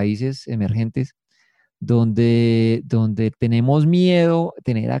los países emergentes, donde tenemos miedo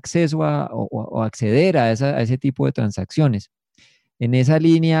tener acceso o acceder a ese tipo de transacciones. En esa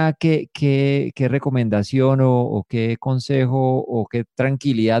línea, ¿qué recomendación o qué consejo o qué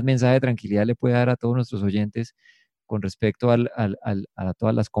tranquilidad, mensaje de tranquilidad le puede dar a todos nuestros oyentes con respecto a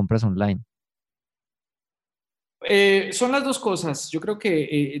todas las compras online? Son las dos cosas. Yo creo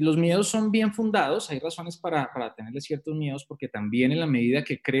que los miedos son bien fundados. Hay razones para tenerle ciertos miedos, porque también en la medida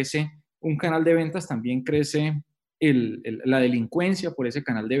que crece un canal de ventas, también crece la delincuencia por ese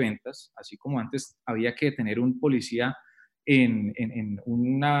canal de ventas. Así como antes había que tener un policía en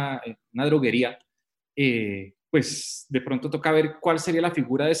una droguería, pues de pronto toca ver cuál sería la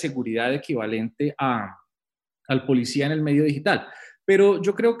figura de seguridad equivalente al policía en el medio digital. Pero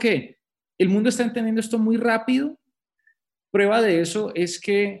yo creo que el mundo está entendiendo esto muy rápido. Prueba de eso es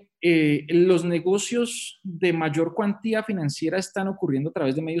que los negocios de mayor cuantía financiera están ocurriendo a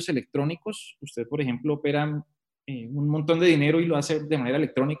través de medios electrónicos. Usted, por ejemplo, opera un montón de dinero y lo hace de manera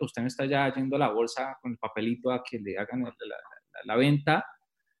electrónica. Usted no está ya yendo a la bolsa con el papelito a que le hagan la venta.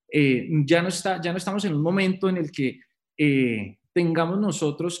 Ya no estamos en un momento en el que tengamos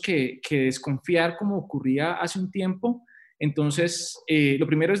nosotros que desconfiar como ocurría hace un tiempo. Entonces, lo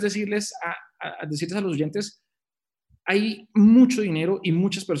primero es decirles a los oyentes, hay mucho dinero y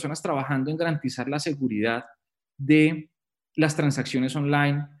muchas personas trabajando en garantizar la seguridad de las transacciones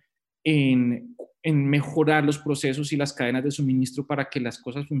online, en mejorar los procesos y las cadenas de suministro para que las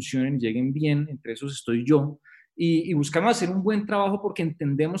cosas funcionen y lleguen bien. Entre esos estoy yo. Y buscamos hacer un buen trabajo porque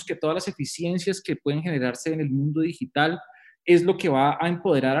entendemos que todas las eficiencias que pueden generarse en el mundo digital es lo que va a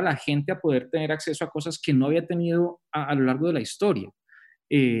empoderar a la gente a poder tener acceso a cosas que no había tenido a lo largo de la historia.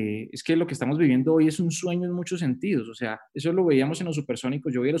 Es que lo que estamos viviendo hoy es un sueño en muchos sentidos. O sea, eso lo veíamos en los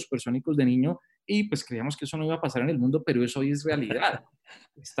supersónicos. Yo veía los supersónicos de niño y pues creíamos que eso no iba a pasar en el mundo, pero eso hoy es realidad.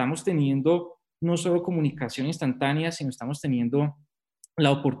 Estamos teniendo no solo comunicación instantánea, sino estamos teniendo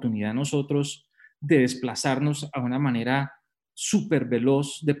la oportunidad nosotros de desplazarnos a una manera súper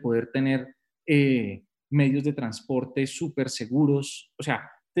veloz, de poder tener medios de transporte súper seguros. O sea,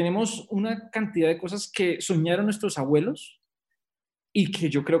 tenemos una cantidad de cosas que soñaron nuestros abuelos y que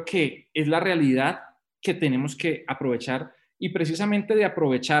yo creo que es la realidad que tenemos que aprovechar. Y precisamente de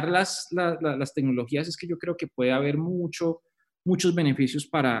aprovechar las tecnologías es que yo creo que puede haber muchos beneficios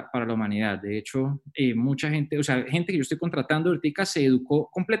para la humanidad. De hecho, mucha gente, o sea, gente que yo estoy contratando ahorita se educó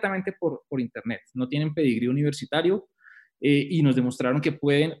completamente por Internet. No tienen pedigrí universitario y nos demostraron que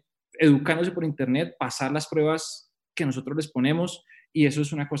pueden, educándose por Internet, pasar las pruebas que nosotros les ponemos, y eso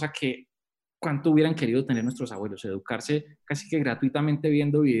es una cosa que cuánto hubieran querido tener nuestros abuelos, educarse casi que gratuitamente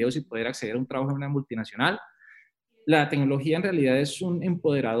viendo videos y poder acceder a un trabajo en una multinacional. La tecnología en realidad es un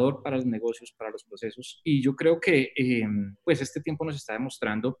empoderador para los negocios, para los procesos, y yo creo que pues este tiempo nos está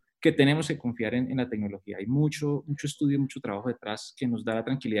demostrando que tenemos que confiar en la tecnología. Hay mucho estudio, mucho trabajo detrás que nos da la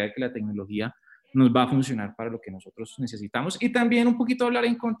tranquilidad de que la tecnología nos va a funcionar para lo que nosotros necesitamos, y también un poquito hablar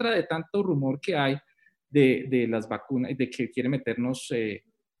en contra de tanto rumor que hay de las vacunas, de que quiere meternos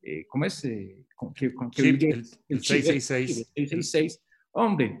 ¿cómo es? Con que Chip, el chip, 666. el 666.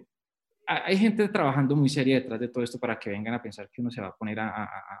 Hombre, hay gente trabajando muy seria detrás de todo esto para que vengan a pensar que uno se va a poner a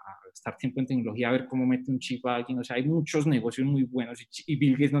gastar tiempo en tecnología, a ver cómo mete un chip a alguien. O sea, hay muchos negocios muy buenos y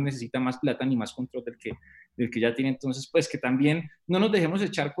Bill Gates no necesita más plata ni más control del que ya tiene. Entonces, pues que también no nos dejemos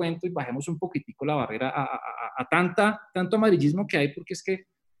echar cuento y bajemos un poquitico la barrera a tanto amarillismo que hay, porque es que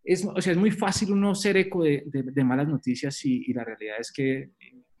o sea, es muy fácil uno ser eco de malas noticias y la realidad es que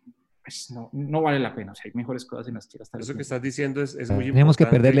pues no vale la pena. O sea, hay mejores cosas en las que gastar. Eso que estás diciendo es muy Tenemos que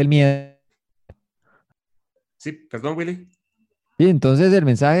perderle el importante. miedo. Sí, perdón, Willy. Sí, entonces el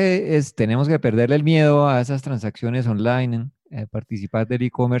mensaje es, tenemos que perderle el miedo a esas transacciones online, participar del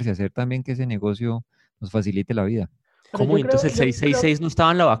e-commerce y hacer también que ese negocio nos facilite la vida. Pero ¿Cómo? Entonces el 666 no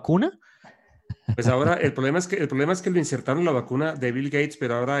estaba en la vacuna. Pues ahora el problema es que lo insertaron la vacuna de Bill Gates,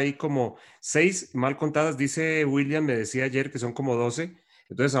 pero ahora hay como 6 mal contadas, dice William, me decía ayer que son como 12.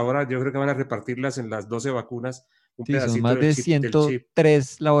 Entonces ahora yo creo que van a repartirlas en las 12 vacunas, un Sí, son pedacito más de del chip.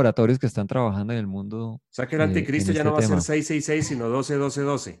 103 laboratorios que están trabajando en el mundo O sea que el en anticristo ya este no va a ser tema. 666, sino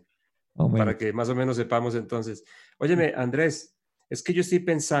 12-12-12, Más o para menos. que más o menos sepamos entonces. Óyeme, Andrés, es que yo estoy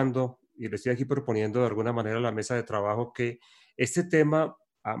pensando, y le estoy aquí proponiendo de alguna manera a la mesa de trabajo, que este tema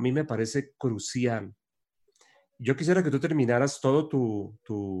a mí me parece crucial. Yo quisiera que tú terminaras todo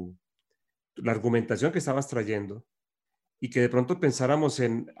la argumentación que estabas trayendo y que de pronto pensáramos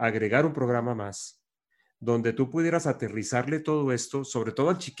en agregar un programa más donde tú pudieras aterrizarle todo esto, sobre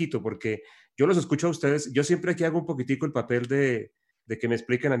todo al chiquito, porque yo los escucho a ustedes, yo siempre aquí hago un poquitico el papel de que me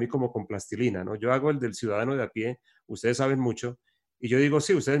expliquen a mí como con plastilina, ¿no? Yo hago el del ciudadano de a pie, ustedes saben mucho, y yo digo,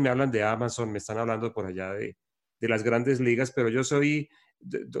 sí, ustedes me hablan de Amazon, me están hablando por allá de las grandes ligas, pero yo soy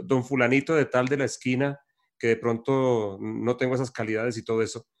don fulanito de tal de la esquina, que de pronto no tengo esas calidades y todo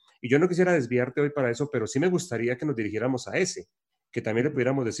eso. Y yo no quisiera desviarte hoy para eso, pero sí me gustaría que nos dirigiéramos a ese, que también le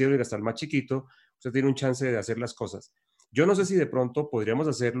pudiéramos decir, oiga, hasta el más chiquito, usted tiene un chance de hacer las cosas. Yo no sé si de pronto podríamos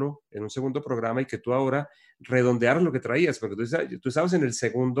hacerlo en un segundo programa y que tú ahora redondearas lo que traías, porque tú estabas en un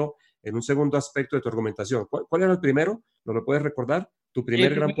segundo aspecto de tu argumentación. ¿Cuál era el primero? ¿No lo puedes recordar? ¿Tu El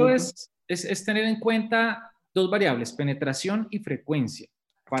primer gran primero punto? es tener en cuenta dos variables, penetración y frecuencia.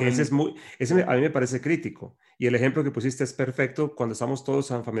 Que Para el negocio. a mí me parece crítico. Y el ejemplo que pusiste es perfecto cuando estamos todos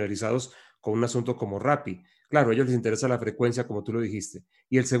familiarizados con un asunto como Rappi. Claro, a ellos les interesa la frecuencia, como tú lo dijiste.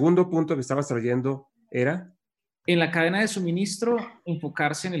 Y el segundo punto que estabas trayendo era, En la cadena de suministro,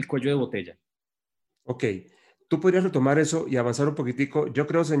 enfocarse en el cuello de botella. ok, tú podrías retomar eso y avanzar un poquitico. Yo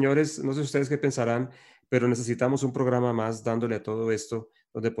creo, señores, no sé ustedes qué pensarán, pero necesitamos un programa más dándole a todo esto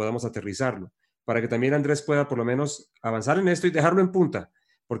donde podamos aterrizarlo, para que también Andrés pueda por lo menos avanzar en esto y dejarlo en punta,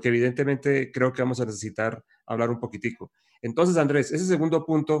 porque evidentemente creo que vamos a necesitar hablar un poquitico. Entonces, Andrés, ese segundo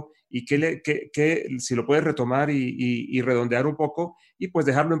punto, y si lo puedes retomar y redondear un poco, y pues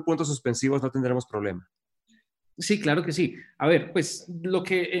dejarlo en puntos suspensivos, no tendremos problema. Sí, claro que sí. A ver, pues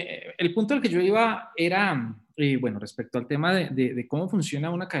el punto al que yo iba era, bueno, respecto al tema de cómo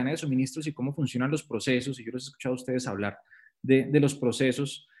funciona una cadena de suministros y cómo funcionan los procesos, y yo los he escuchado a ustedes hablar de los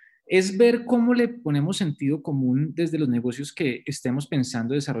procesos, es ver cómo le ponemos sentido común desde los negocios que estemos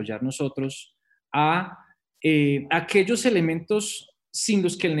pensando desarrollar nosotros a aquellos elementos sin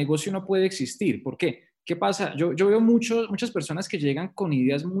los que el negocio no puede existir. ¿Por qué? ¿Qué pasa? Yo veo muchas personas que llegan con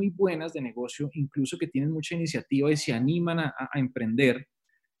ideas muy buenas de negocio, incluso que tienen mucha iniciativa y se animan a emprender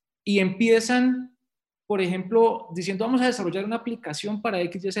y empiezan, por ejemplo, diciendo vamos a desarrollar una aplicación para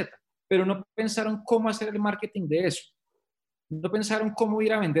X, Y, Z, pero no pensaron cómo hacer el marketing de eso. No pensaron cómo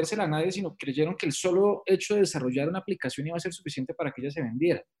ir a vendérsela a nadie, sino creyeron que el solo hecho de desarrollar una aplicación iba a ser suficiente para que ella se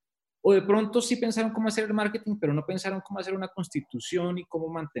vendiera. O de pronto sí pensaron cómo hacer el marketing, pero no pensaron cómo hacer una constitución y cómo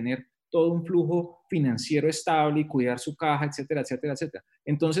mantener todo un flujo financiero estable y cuidar su caja, etcétera, etcétera, etcétera.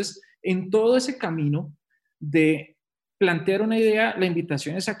 Entonces, en todo ese camino de plantear una idea, la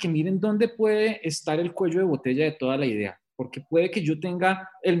invitación es a que miren dónde puede estar el cuello de botella de toda la idea, porque puede que yo tenga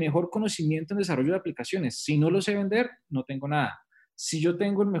el mejor conocimiento en desarrollo de aplicaciones. Si no lo sé vender, no tengo nada. Si yo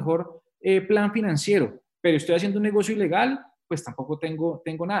tengo el mejor plan financiero, pero estoy haciendo un negocio ilegal, pues tampoco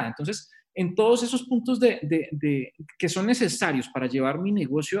tengo nada. Entonces, en todos esos puntos que son necesarios para llevar mi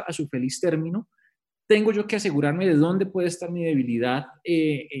negocio a su feliz término, tengo yo que asegurarme de dónde puede estar mi debilidad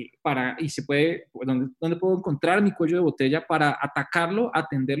dónde puedo encontrar mi cuello de botella para atacarlo,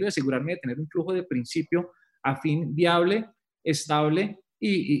 atenderlo y asegurarme de tener un flujo de principio a fin viable, estable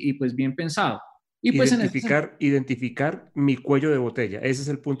y pues bien pensado. Y pues Identificar mi cuello de botella. Ese es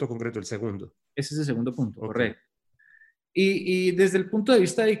el punto concreto, el segundo. Ese es el segundo punto, Okay. Correcto. Y desde el punto de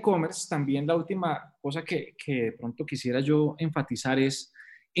vista de e-commerce, también la última cosa que de pronto quisiera yo enfatizar es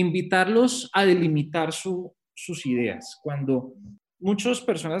invitarlos a delimitar sus ideas. Cuando muchas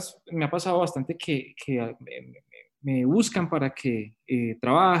personas, me ha pasado bastante que me buscan para que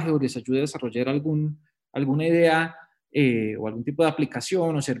trabaje o les ayude a desarrollar alguna idea o algún tipo de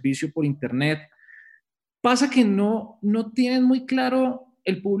aplicación o servicio por internet, pasa que no tienen muy claro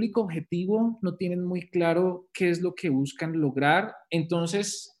el público objetivo, no tienen muy claro qué es lo que buscan lograr,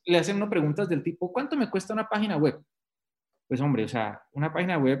 entonces le hacen unas preguntas del tipo, ¿cuánto me cuesta una página web? Pues hombre, o sea, una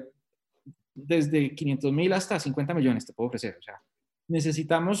página web desde 500,000 hasta 50 millones te puedo ofrecer, o sea,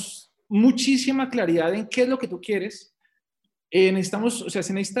 necesitamos muchísima claridad en qué es lo que tú quieres, necesitamos, o sea,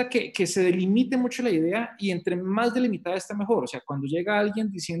 se necesita que se delimite mucho la idea y entre más delimitada está mejor, o sea, cuando llega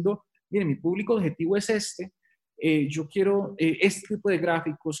alguien diciendo, mire, mi público objetivo es yo quiero este tipo de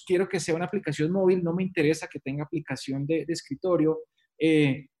gráficos, quiero que sea una aplicación móvil, no me interesa que tenga aplicación de escritorio,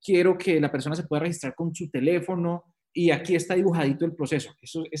 quiero que la persona se pueda registrar con su teléfono y aquí está dibujadito el proceso.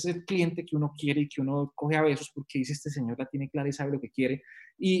 Eso es el cliente que uno quiere y que uno coge a besos porque dice, este señor la tiene clara y sabe lo que quiere.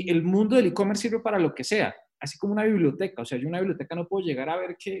 Y el mundo del e-commerce sirve para lo que sea, así como una biblioteca. O sea, yo en una biblioteca no puedo llegar a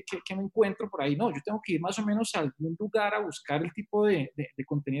ver qué me encuentro por ahí. No, yo tengo que ir más o menos a algún lugar a buscar el tipo de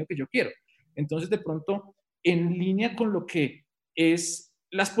contenido que yo quiero. Entonces, de pronto, en línea con lo que es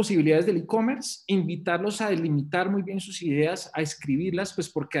las posibilidades del e-commerce, invitarlos a delimitar muy bien sus ideas, a escribirlas,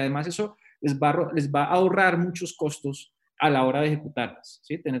 pues porque además eso les va a ahorrar muchos costos a la hora de ejecutarlas,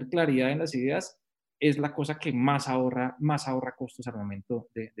 ¿sí? Tener claridad en las ideas es la cosa que más ahorra costos al momento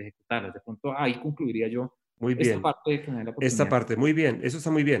de ejecutarlas. De pronto ahí concluiría yo muy bien. Esta parte de que me da la oportunidad. Esta parte, muy bien, eso está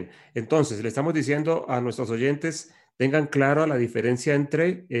muy bien. Entonces, le estamos diciendo a nuestros oyentes, tengan clara la diferencia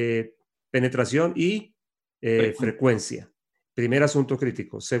entre penetración y frecuencia. Primer asunto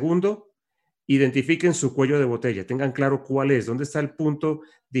crítico. Segundo, identifiquen su cuello de botella, tengan claro cuál es, dónde está el punto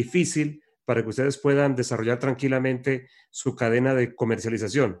difícil para que ustedes puedan desarrollar tranquilamente su cadena de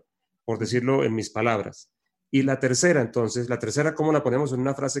comercialización, por decirlo en mis palabras. Y la tercera, entonces, ¿cómo la ponemos en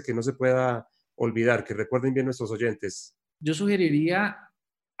una frase que no se pueda olvidar, que recuerden bien nuestros oyentes? Yo sugeriría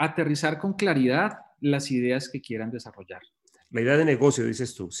aterrizar con claridad las ideas que quieran desarrollar. La idea de negocio,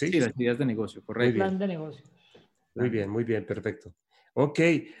 dices tú, ¿sí? Sí, las ideas de negocio, correcto. Muy bien. Plan de negocio. Muy bien, perfecto. Ok,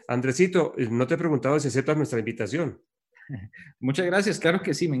 Andresito, no te he preguntado si aceptas nuestra invitación. Muchas gracias, claro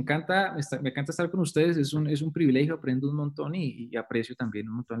que sí, me encanta estar con ustedes, es un privilegio, aprendo un montón y aprecio también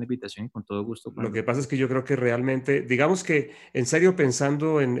un montón la invitación y con todo gusto. Lo que pasa es que yo creo que realmente, digamos que en serio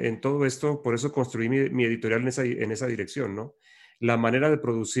pensando en todo esto, por eso construí mi editorial en esa dirección, ¿no? La manera de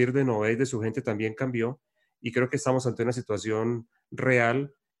producir de Noé y de su gente también cambió y creo que estamos ante una situación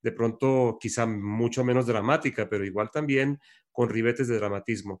real, de pronto quizá mucho menos dramática, pero igual también con ribetes de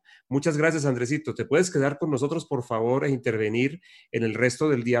dramatismo. Muchas gracias, Andresito. ¿Te puedes quedar con nosotros, por favor, e intervenir en el resto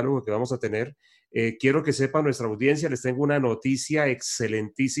del diálogo que vamos a tener? Quiero que sepa nuestra audiencia, les tengo una noticia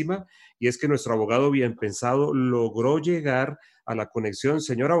excelentísima y es que nuestro abogado bien pensado logró llegar a la conexión.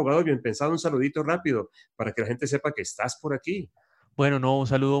 Señor abogado bien pensado, un saludito rápido para que la gente sepa que estás por aquí. Bueno, no, un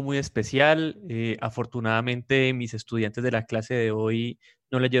saludo muy especial. Afortunadamente, mis estudiantes de la clase de hoy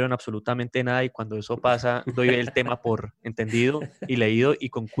no leyeron absolutamente nada y cuando eso pasa, doy el tema por entendido y leído y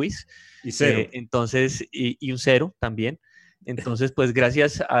con quiz. Y cero. Entonces, y un cero también. Entonces, pues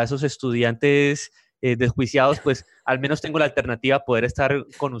gracias a esos estudiantes desjuiciados, pues al menos tengo la alternativa de poder estar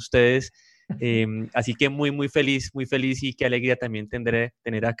con ustedes. Así que muy feliz y qué alegría también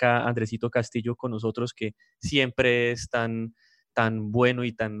tener acá a Andresito Castillo con nosotros, que siempre es tan bueno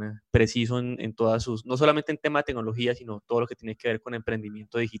y tan preciso en todas sus, no solamente en tema de tecnología, sino todo lo que tiene que ver con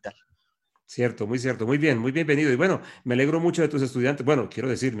emprendimiento digital. Cierto, muy bien, muy bienvenido. Y bueno, me alegro mucho de tus estudiantes. Bueno, quiero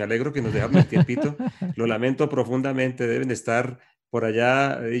decir, me alegro que nos dejaron el tiempito. Lo lamento profundamente, deben estar por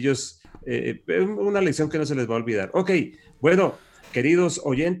allá. Ellos, una lección que no se les va a olvidar. Ok, bueno, queridos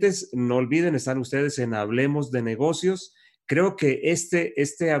oyentes, no olviden, están ustedes en Hablemos de Negocios. Creo que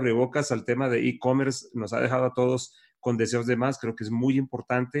este abrebocas al tema de e-commerce nos ha dejado a todos con deseos de más. Creo que es muy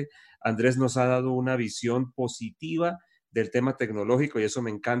importante. Andrés nos ha dado una visión positiva del tema tecnológico y eso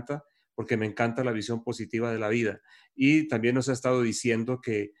me encanta, porque me encanta la visión positiva de la vida. Y también nos ha estado diciendo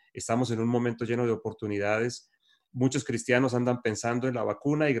que estamos en un momento lleno de oportunidades. Muchos cristianos andan pensando en la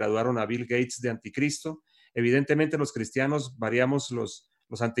vacuna y graduaron a Bill Gates de anticristo. Evidentemente los cristianos variamos los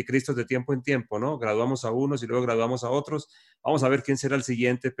anticristos de tiempo en tiempo, ¿no? Graduamos a unos y luego graduamos a otros. Vamos a ver quién será el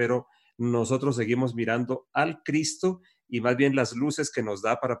siguiente, pero nosotros seguimos mirando al Cristo y más bien las luces que nos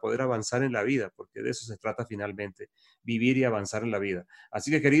da para poder avanzar en la vida, porque de eso se trata finalmente, vivir y avanzar en la vida.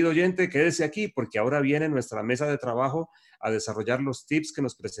 Así que, querido oyente, quédese aquí porque ahora viene nuestra mesa de trabajo a desarrollar los tips que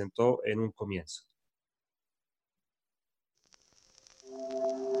nos presentó en un comienzo.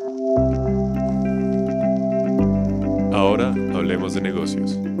 Ahora hablemos de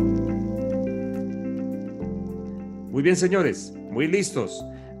negocios. Muy bien, señores, muy listos.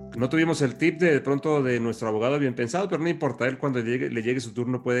 No tuvimos el tip de pronto de nuestro abogado bien pensado, pero no importa, él cuando le llegue su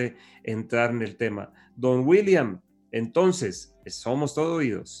turno puede entrar en el tema. Don William, entonces, somos todo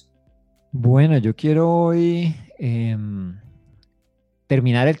oídos. Bueno, yo quiero hoy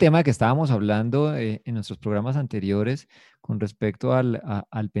terminar el tema que estábamos hablando en nuestros programas anteriores con respecto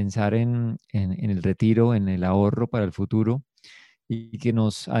al pensar en el retiro, en el ahorro para el futuro, y que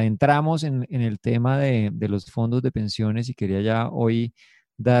nos adentramos en el tema de los fondos de pensiones y quería ya hoy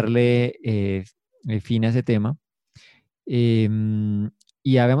darle fin a ese tema.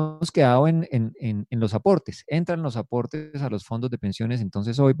 Y habíamos quedado en los aportes, entran los aportes a los fondos de pensiones,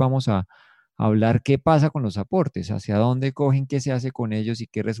 entonces hoy vamos a hablar qué pasa con los aportes, hacia dónde cogen, qué se hace con ellos y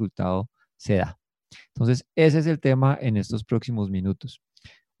qué resultado se da. Entonces, ese es el tema en estos próximos minutos.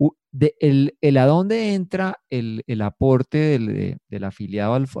 El a dónde entra el aporte del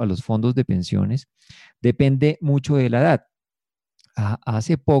afiliado a los fondos de pensiones depende mucho de la edad.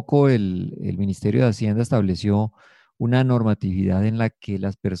 Hace poco el Ministerio de Hacienda estableció una normatividad en la que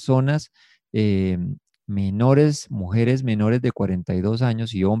las personas menores, mujeres menores de 42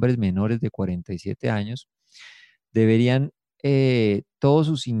 años y hombres menores de 47 años, deberían, todos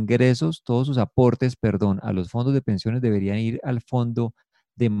sus ingresos, todos sus aportes, perdón, a los fondos de pensiones deberían ir al fondo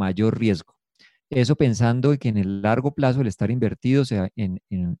de mayor riesgo. Eso pensando que en el largo plazo el estar invertido, o sea,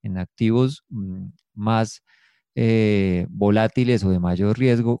 en activos más volátiles o de mayor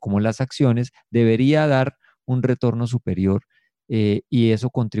riesgo, como las acciones, debería dar un retorno superior y eso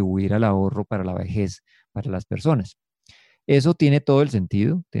contribuir al ahorro para la vejez para las personas. Eso tiene todo el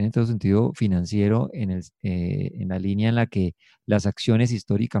sentido financiero en la línea en la que las acciones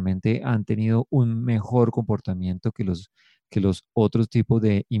históricamente han tenido un mejor comportamiento que los otros tipos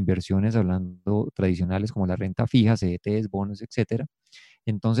de inversiones, hablando tradicionales como la renta fija, CDTs, bonos, etcétera.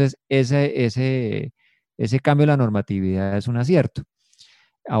 Entonces, ese cambio de la normatividad es un acierto.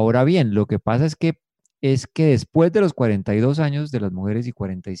 Ahora bien, lo que pasa es que después de los 42 años de las mujeres y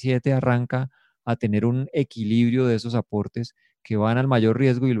 47 arranca a tener un equilibrio de esos aportes que van al mayor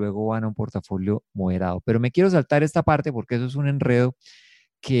riesgo y luego van a un portafolio moderado. Pero me quiero saltar esta parte porque eso es un enredo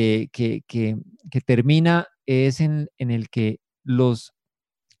que termina es en el que los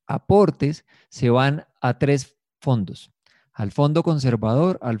aportes se van a tres fondos: al fondo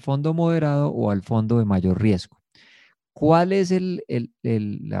conservador, al fondo moderado o al fondo de mayor riesgo. ¿Cuál es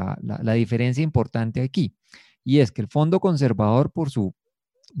la diferencia importante aquí? Y es que el fondo conservador, por su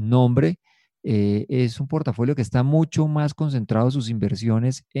nombre, es un portafolio que está mucho más concentrado sus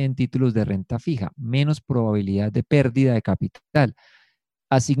inversiones en títulos de renta fija, menos probabilidad de pérdida de capital,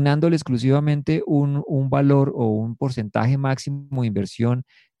 asignándole exclusivamente un valor o un porcentaje máximo de inversión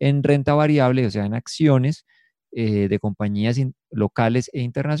en renta variable, o sea, en acciones de compañías locales e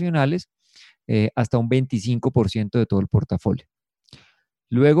internacionales, hasta un 25% de todo el portafolio.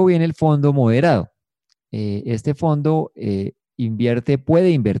 Luego viene el fondo moderado. Este fondo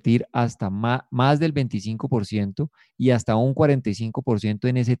puede invertir hasta más del 25% y hasta un 45%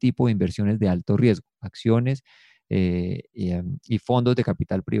 en ese tipo de inversiones de alto riesgo, acciones y fondos de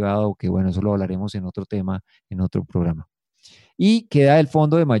capital privado, que bueno, eso lo hablaremos en otro tema, en otro programa. Y queda el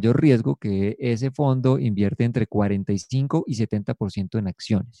fondo de mayor riesgo, que ese fondo invierte entre 45 y 70% en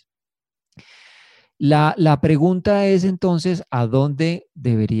acciones. La pregunta es entonces, ¿a dónde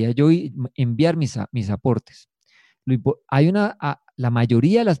debería yo enviar mis aportes? La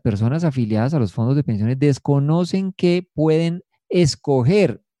mayoría de las personas afiliadas a los fondos de pensiones desconocen que pueden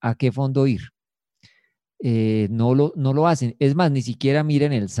escoger a qué fondo ir. No lo hacen. Es más, ni siquiera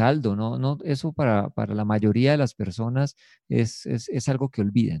miren el saldo, ¿no? Eso para la mayoría de las personas es algo que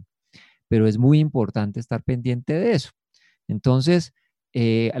olvidan, pero es muy importante estar pendiente de eso. Entonces,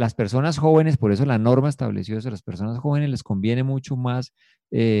 a las personas jóvenes, por eso la norma estableció eso, a las personas jóvenes les conviene mucho más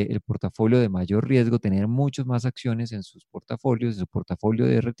el portafolio de mayor riesgo, tener muchas más acciones en sus portafolios, en su portafolio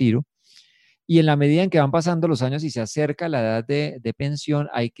de retiro. Y en la medida en que van pasando los años y se acerca la edad de pensión,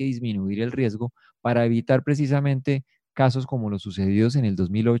 hay que disminuir el riesgo para evitar precisamente casos como los sucedidos en el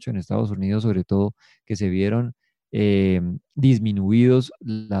 2008 en Estados Unidos, sobre todo, que se vieron disminuidos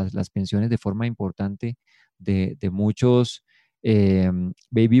las pensiones de forma importante de muchos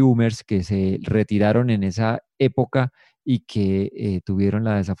baby boomers que se retiraron en esa época y que tuvieron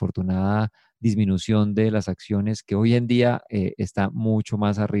la desafortunada disminución de las acciones, que hoy en día está mucho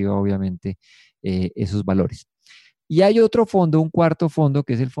más arriba, obviamente, esos valores. Y hay otro fondo, un cuarto fondo,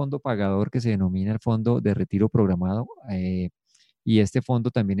 que es el fondo pagador, que se denomina el fondo de retiro programado, y este fondo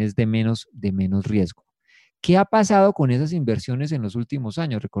también es de menos riesgo. ¿Qué ha pasado con esas inversiones en los últimos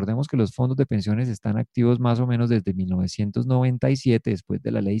años? Recordemos que los fondos de pensiones están activos más o menos desde 1997, después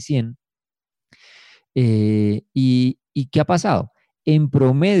de la ley 100. ¿Y qué ha pasado? En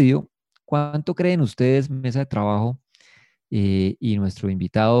promedio, ¿cuánto creen ustedes, mesa de trabajo, y nuestro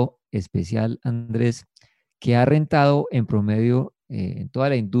invitado especial, Andrés, que ha rentado en promedio en toda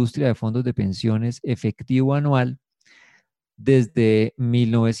la industria de fondos de pensiones efectivo anual desde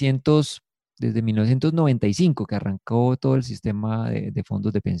 1995, que arrancó todo el sistema de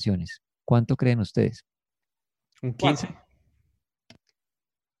fondos de pensiones? ¿Cuánto creen ustedes? Un 15.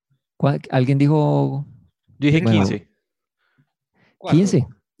 ¿Alguien dijo? Yo dije Bueno, 15. 15.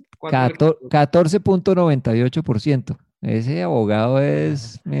 14.98%. Ese abogado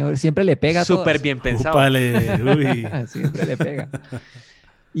es mejor, siempre le pega a todas. Súper bien pensado. Siempre le pega.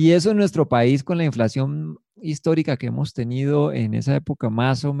 Y eso en nuestro país, con la inflación histórica que hemos tenido en esa época,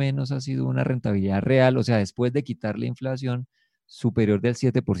 más o menos ha sido una rentabilidad real, o sea, después de quitar la inflación, superior del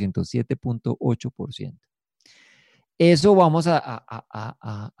 7%, 7.8%. Eso vamos a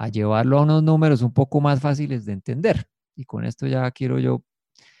llevarlo a unos números un poco más fáciles de entender. Y con esto ya quiero yo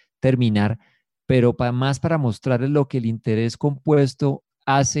terminar, pero más para mostrarles lo que el interés compuesto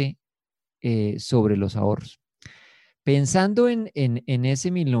hace sobre los ahorros. Pensando en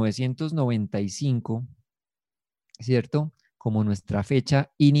ese 1995, ¿cierto? Como nuestra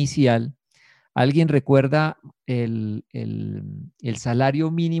fecha inicial, ¿alguien recuerda el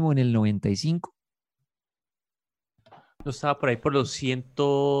salario mínimo en el 95? No estaba por ahí por los 100.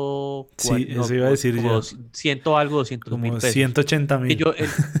 Sí, eso iba a decir como yo. 100 algo, 200 mil Como pesos.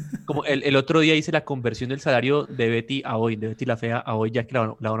 180.000. como el otro día hice la conversión del salario de Betty a hoy, de Betty la Fea a hoy, ya que la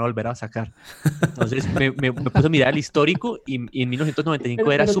van a volver a sacar. Entonces me puse a mirar el histórico y en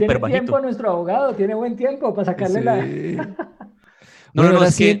 1995 era Pero súper tiene tiempo bajito. nuestro abogado, tiene buen tiempo para sacarle la... Sí. No, Bueno, no, era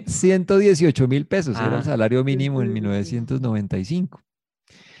es que... 118.000 pesos, era el Ah, salario mínimo en 1995.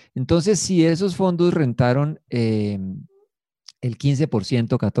 Entonces, si esos fondos rentaron el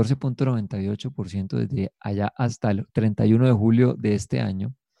 15%, 14.98% desde allá hasta el 31 de julio de este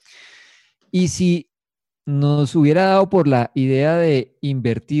año, y si nos hubiera dado por la idea de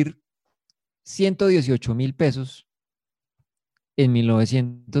invertir 118.000 pesos en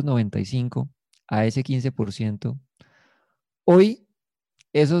 1995 a ese 15%, hoy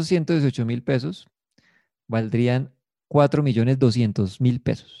esos 118.000 pesos valdrían 4.200.000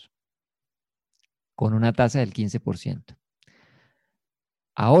 pesos con una tasa del 15%.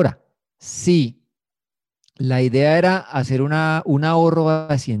 Ahora, si la idea era hacer un ahorro a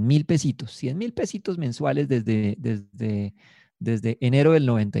 100.000 pesitos, 100.000 pesitos mensuales desde enero del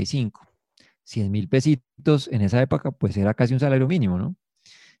 95. 100.000 pesitos en esa época, pues era casi un salario mínimo, ¿no?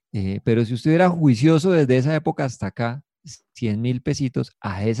 Pero si usted era juicioso desde esa época hasta acá, 100.000 pesitos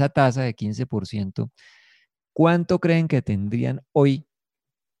a esa tasa de 15%, ¿cuánto creen que tendrían hoy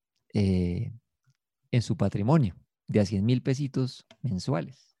en su patrimonio de a 100.000 pesitos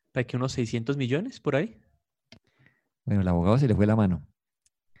mensuales? ¿para que unos 600 millones por ahí? Bueno, el abogado se le fue la mano.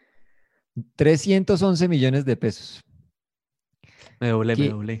 311 millones de pesos. Me doblé, me Que,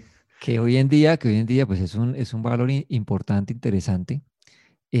 doblé. que hoy en día pues es un valor importante, interesante,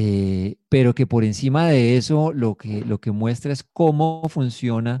 pero que por encima de eso lo que muestra es cómo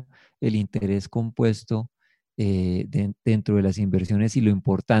funciona el interés compuesto dentro de las inversiones y lo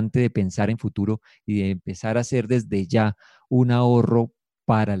importante de pensar en futuro y de empezar a hacer desde ya un ahorro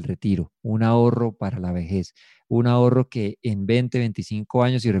para el retiro, un ahorro para la vejez, un ahorro que en 20, 25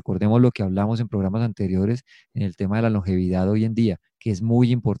 años, y recordemos lo que hablamos en programas anteriores en el tema de la longevidad hoy en día, que es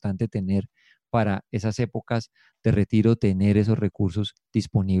muy importante tener para esas épocas de retiro, tener esos recursos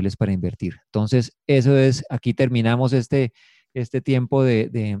disponibles para invertir. Entonces, eso es, aquí terminamos este tiempo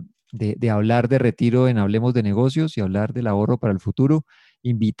de hablar de retiro en Hablemos de Negocios y hablar del ahorro para el futuro,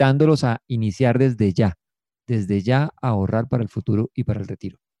 invitándolos a iniciar desde ya a ahorrar para el futuro y para el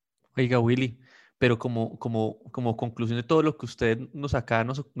retiro. Oiga, Willy, pero como conclusión de todo lo que usted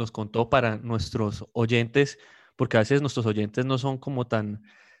nos contó para nuestros oyentes, porque a veces nuestros oyentes no son como tan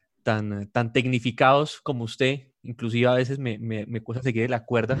tecnificados como usted, inclusive a veces me cuesta seguir la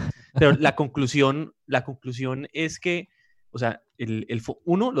cuerda, pero la conclusión es que, o sea,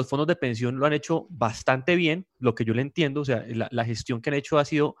 los fondos de pensión lo han hecho bastante bien, lo que yo le entiendo, o sea, la gestión que han hecho ha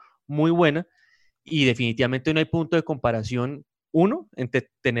sido muy buena y definitivamente no hay punto de comparación. Uno, entre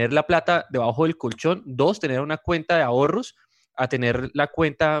tener la plata debajo del colchón. Dos, tener una cuenta de ahorros, a tener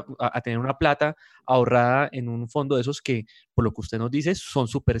a tener una plata ahorrada en un fondo de esos que, por lo que usted nos dice, son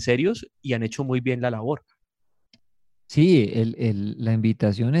súper serios y han hecho muy bien la labor. Sí, la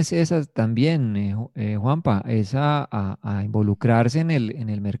invitación es esa también, Juanpa, es a involucrarse en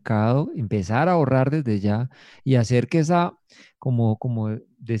el mercado, empezar a ahorrar desde ya y hacer que como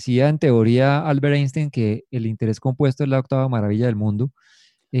decía en teoría Albert Einstein, que el interés compuesto es la octava maravilla del mundo,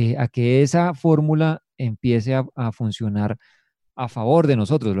 a que esa fórmula empiece a funcionar a favor de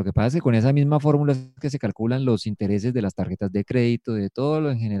nosotros. Lo que pasa es que con esa misma fórmula es que se calculan los intereses de las tarjetas de crédito, de todo lo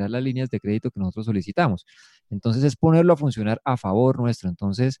en general, las líneas de crédito que nosotros solicitamos. Entonces es ponerlo a funcionar a favor nuestro.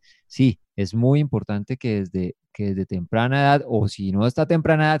 Entonces, sí, es muy importante que desde temprana edad, o si no está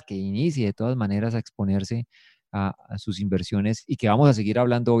temprana edad, que inicie de todas maneras a exponerse a sus inversiones y que vamos a seguir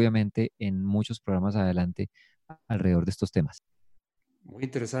hablando, obviamente, en muchos programas adelante alrededor de estos temas. Muy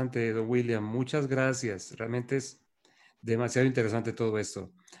interesante, don William. Muchas gracias. Realmente es demasiado interesante todo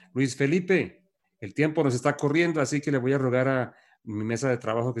esto. Luis Felipe, el tiempo nos está corriendo, así que le voy a rogar a mi mesa de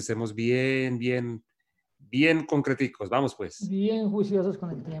trabajo que estemos bien concreticos. Vamos pues. Bien juiciosos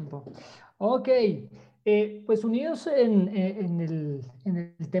con el tiempo. Ok, pues unidos en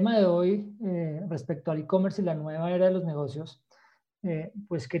el tema de hoy respecto al e-commerce y la nueva era de los negocios,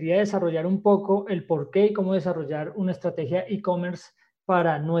 pues quería desarrollar un poco el por qué y cómo desarrollar una estrategia e-commerce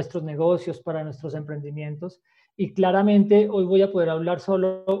para nuestros negocios, para nuestros emprendimientos. Y claramente hoy voy a poder hablar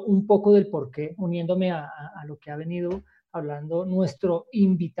solo un poco del por qué, uniéndome a lo que ha venido hablando nuestro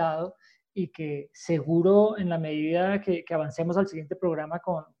invitado y que seguro en la medida que avancemos al siguiente programa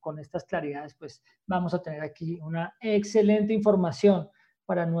con estas claridades, pues vamos a tener aquí una excelente información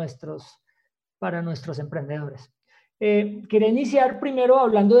para nuestros emprendedores. Quería iniciar primero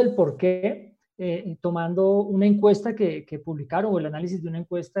hablando del por qué, tomando una encuesta que publicaron, o el análisis de una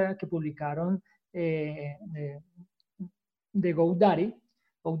encuesta que publicaron de GoDaddy,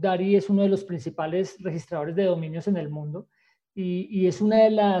 GoDaddy es uno de los principales registradores de dominios en el mundo y es una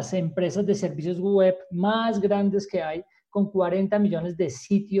de las empresas de servicios web más grandes que hay, con 40 millones de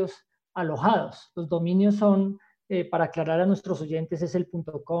sitios alojados. Los dominios son, para aclarar a nuestros oyentes, es el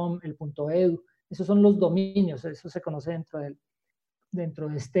 .com, el .edu. Esos son los dominios, eso se conoce dentro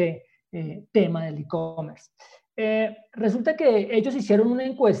de este tema del e-commerce. Resulta que ellos hicieron una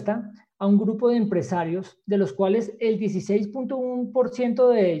encuesta a un grupo de empresarios, de los cuales el 16.1%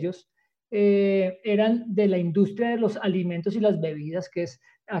 de ellos eran de la industria de los alimentos y las bebidas, que es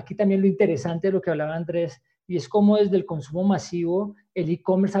aquí también lo interesante de lo que hablaba Andrés, y es cómo desde el consumo masivo el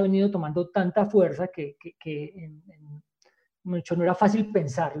e-commerce ha venido tomando tanta fuerza que mucho no era fácil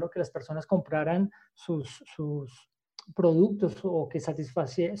pensarlo, que las personas compraran sus productos o que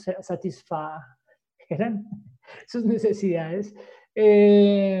satisfacieran sus necesidades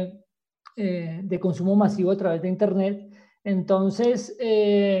de consumo masivo a través de Internet. Entonces,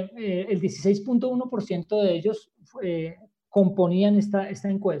 el 16.1% de ellos componían esta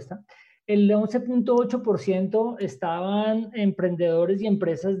encuesta. El 11.8% estaban emprendedores y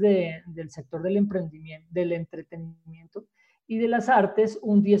empresas del sector del emprendimiento, del entretenimiento y de las artes,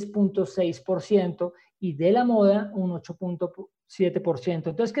 un 10.6%, y de la moda, un 8.7%.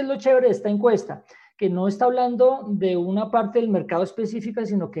 Entonces, ¿qué es lo chévere de esta encuesta? Que no está hablando de una parte del mercado específica,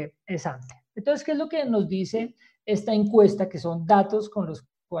 sino que es amplia. Entonces, ¿qué es lo que nos dice esta encuesta? Que son datos con los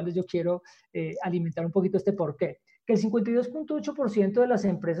cuales yo quiero alimentar un poquito este porqué. Que el 52.8% de las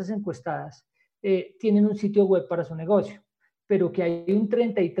empresas encuestadas tienen un sitio web para su negocio, pero que hay un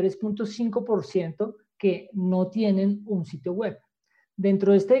 33.5% que no tienen un sitio web.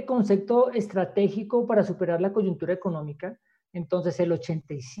 Dentro de este concepto estratégico para superar la coyuntura económica, entonces el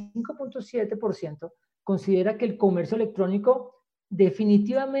 85.7% considera que el comercio electrónico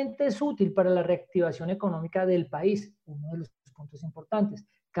definitivamente es útil para la reactivación económica del país, uno de los puntos importantes.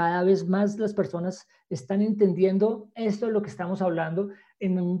 Cada vez más las personas están entendiendo esto de lo que estamos hablando.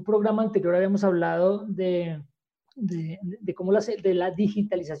 En un programa anterior habíamos hablado de cómo de la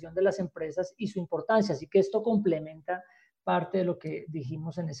digitalización de las empresas y su importancia, así que esto complementa parte de lo que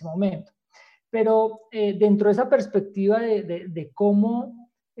dijimos en ese momento. Pero dentro de esa perspectiva de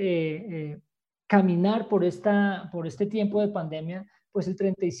cómo caminar por este tiempo de pandemia, pues el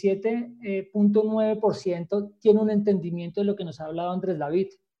 37.9% tiene un entendimiento de lo que nos ha hablado Andrés David,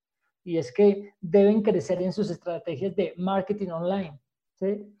 y es que deben crecer en sus estrategias de marketing online,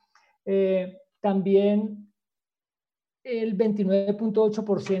 ¿sí? También el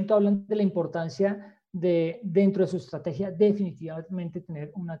 29.8% hablan de la importancia de, dentro de su estrategia, definitivamente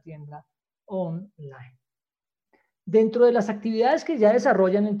tener una tienda online. Dentro de las actividades que ya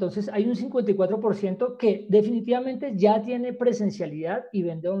desarrollan, entonces, hay un 54% que definitivamente ya tiene presencialidad y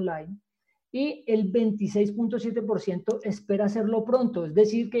vende online, y el 26.7% espera hacerlo pronto. Es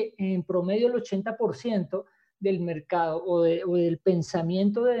decir, que en promedio el 80% del mercado o del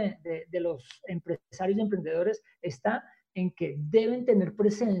pensamiento de los empresarios y emprendedores está en que deben tener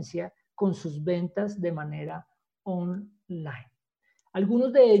presencia con sus ventas de manera online.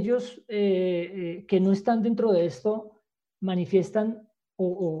 Algunos de ellos que no están dentro de esto manifiestan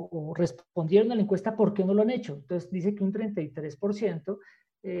o respondieron a la encuesta por qué no lo han hecho. Entonces dice que un 33%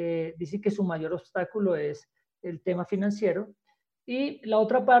 dice que su mayor obstáculo es el tema financiero, y la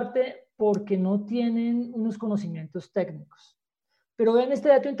otra parte porque no tienen unos conocimientos técnicos. Pero vean este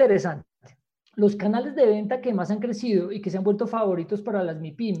dato interesante. Los canales de venta que más han crecido y que se han vuelto favoritos para las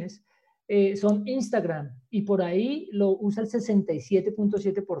MIPYMES son Instagram, y por ahí lo usa el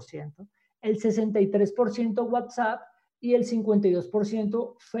 67.7%, el 63% WhatsApp y el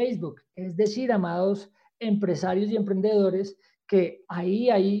 52% Facebook. Es decir, amados empresarios y emprendedores, que ahí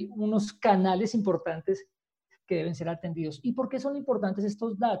hay unos canales importantes que deben ser atendidos. ¿Y por qué son importantes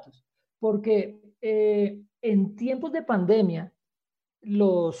estos datos? Porque en tiempos de pandemia,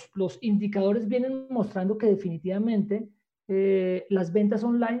 los indicadores vienen mostrando que definitivamente las ventas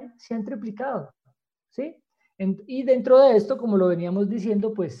online se han triplicado, ¿sí? Y dentro de esto, como lo veníamos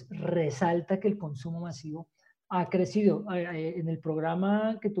diciendo, pues resalta que el consumo masivo ha crecido. En el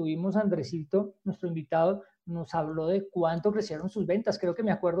programa que tuvimos, Andresito, nuestro invitado, nos habló de cuánto crecieron sus ventas. Creo que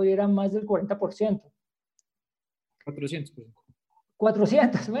me acuerdo y era más del 40%. 400%.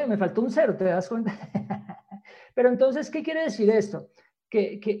 400, bueno, me faltó un cero, ¿te das cuenta? Pero entonces, ¿qué quiere decir esto?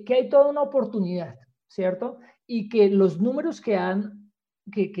 Que hay toda una oportunidad, ¿cierto? Y que los números que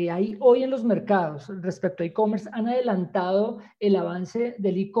hay hoy en los mercados respecto a e-commerce han adelantado el avance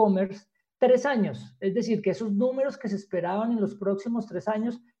del e-commerce 3 años. Es decir, que esos números que se esperaban en los próximos 3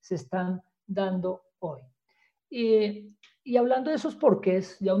 años se están dando hoy. Y hablando de esos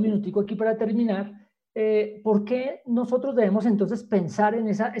porqués, ya un minutico aquí para terminar, ¿Por qué nosotros debemos entonces pensar en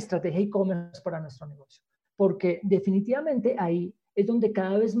esa estrategia e-commerce para nuestro negocio? Porque definitivamente ahí es donde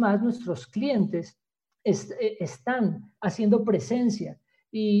cada vez más nuestros clientes están haciendo presencia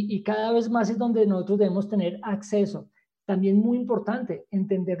y cada vez más es donde nosotros debemos tener acceso. También muy importante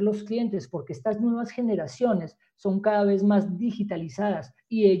entender los clientes porque estas nuevas generaciones son cada vez más digitalizadas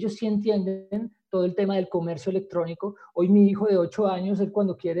y ellos sí entienden todo el tema del comercio electrónico. Hoy mi hijo de 8 años, él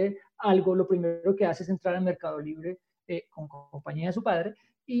cuando quiere algo, lo primero que hace es entrar al Mercado Libre con compañía de su padre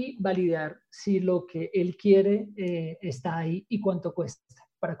y validar si lo que él quiere está ahí y cuánto cuesta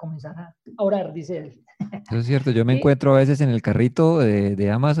para comenzar a orar, dice él. Eso es cierto, yo me Y encuentro a veces en el carrito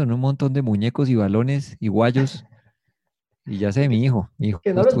de Amazon un montón de muñecos y balones y guayos y ya sé, mi hijo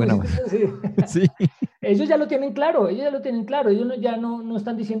que no los estuvo en pusiste Amazon. así. Sí, Ellos ya lo tienen claro, ellos ya lo tienen claro, ellos ya no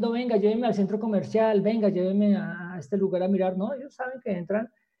están diciendo, venga, lléveme al centro comercial, venga, lléveme a este lugar a mirar, no, ellos saben que entran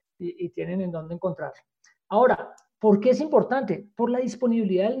y tienen en dónde encontrar. Ahora, ¿por qué es importante? Por la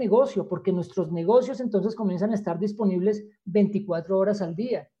disponibilidad del negocio, porque nuestros negocios entonces comienzan a estar disponibles 24 horas al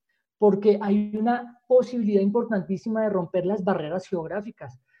día, porque hay una posibilidad importantísima de romper las barreras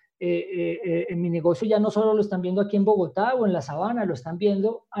geográficas. En mi negocio ya no solo lo están viendo aquí en Bogotá o en la Sabana, lo están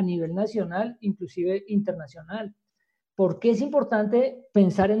viendo a nivel nacional, inclusive internacional. ¿Por qué es importante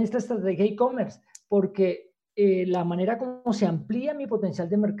pensar en esta estrategia e-commerce? Porque la manera como se amplía mi potencial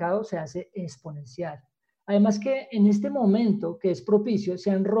de mercado se hace exponencial. Además que en este momento que es propicio,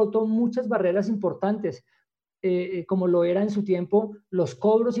 se han roto muchas barreras importantes, como lo era en su tiempo los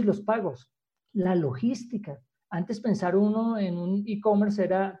cobros y los pagos, la logística. Antes pensar uno en un e-commerce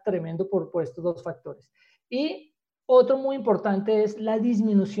era tremendo por estos dos factores. Y otro muy importante es la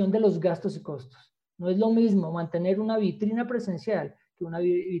disminución de los gastos y costos. No es lo mismo mantener una vitrina presencial que una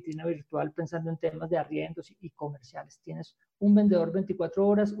vitrina virtual pensando en temas de arriendos y comerciales. Tienes un vendedor 24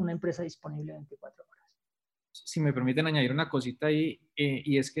 horas, una empresa disponible 24 horas. Si me permiten añadir una cosita ahí,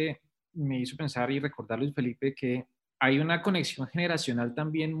 y es que me hizo pensar y recordar, Luis Felipe, que hay una conexión generacional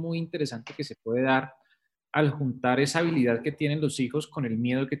también muy interesante que se puede dar al juntar esa habilidad que tienen los hijos con el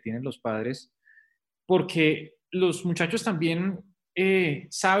miedo que tienen los padres, porque los muchachos también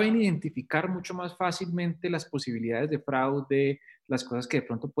saben identificar mucho más fácilmente las posibilidades de fraude, las cosas que de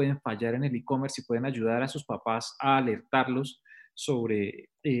pronto pueden fallar en el e-commerce y pueden ayudar a sus papás a alertarlos sobre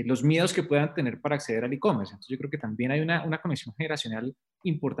los miedos que puedan tener para acceder al e-commerce. Entonces yo creo que también hay una conexión generacional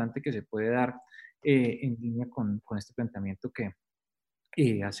importante que se puede dar en línea con este planteamiento que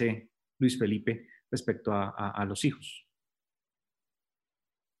hace Luis Felipe respecto a los hijos.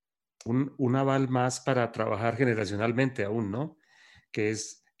 Un aval más para trabajar generacionalmente aún, ¿no? Que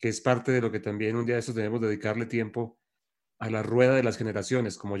es parte de lo que también un día de estos debemos dedicarle tiempo a la rueda de las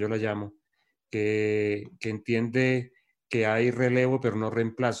generaciones, como yo la llamo, que entiende que hay relevo pero no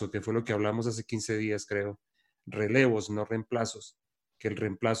reemplazo, que fue lo que hablamos hace 15 días, creo. Relevos, no reemplazos, que el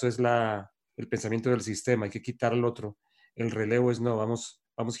reemplazo es el pensamiento del sistema, hay que quitar al otro. El relevo es no,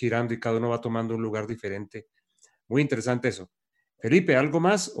 vamos girando y cada uno va tomando un lugar diferente. Muy interesante eso. Felipe, ¿algo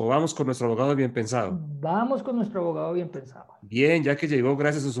más o vamos con nuestro abogado bien pensado? Vamos con nuestro abogado bien pensado. Bien, ya que llegó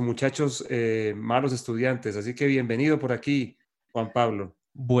gracias a sus muchachos malos estudiantes, así que bienvenido por aquí, Juan Pablo.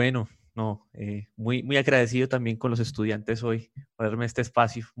 Bueno, no, muy agradecido también con los estudiantes hoy por darme este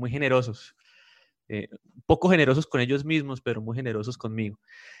espacio, muy generosos, poco generosos con ellos mismos, pero muy generosos conmigo.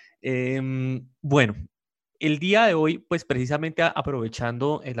 Bueno, el día de hoy, pues precisamente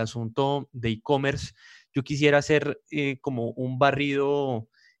aprovechando el asunto de e-commerce, yo quisiera hacer como un barrido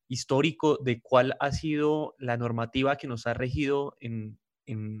histórico de cuál ha sido la normativa que nos ha regido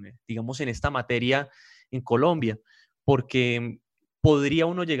digamos, en esta materia en Colombia, porque podría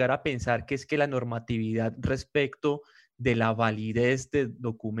uno llegar a pensar que es que la normatividad respecto de la validez de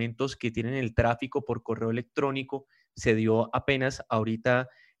documentos que tienen el tráfico por correo electrónico se dio apenas ahorita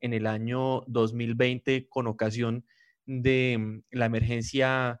en el año 2020 con ocasión de la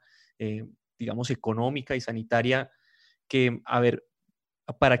emergencia, digamos, económica y sanitaria, que, a ver,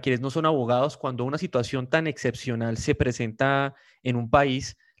 para quienes no son abogados, cuando una situación tan excepcional se presenta en un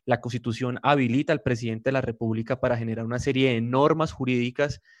país, la Constitución habilita al presidente de la República para generar una serie de normas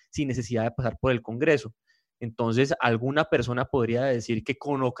jurídicas sin necesidad de pasar por el Congreso. Entonces, alguna persona podría decir que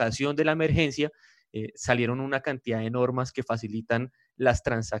con ocasión de la emergencia salieron una cantidad de normas que facilitan las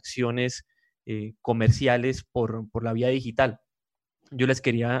transacciones comerciales por la vía digital. Yo les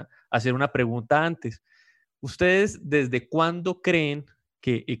quería hacer una pregunta antes. ¿Ustedes desde cuándo creen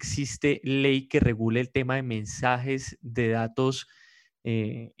que existe ley que regule el tema de mensajes de datos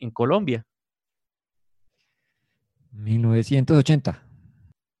en Colombia? 1980.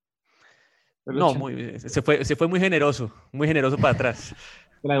 No, se fue muy generoso para atrás.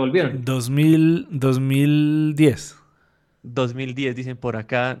 ¿Te la devolvieron? 2010. 2010, dicen por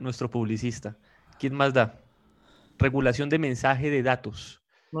acá nuestro publicista. ¿Quién más da? Regulación de mensaje de datos.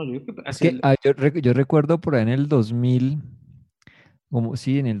 No, yo creo que Es hacia que el... yo recuerdo por ahí en el 2000, como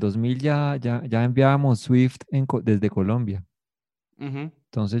sí, en el 2000 ya enviábamos Swift desde Colombia. Ujú.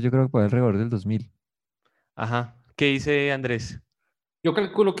 Entonces yo creo que fue alrededor del 2000. Ajá. ¿Qué dice Andrés? Yo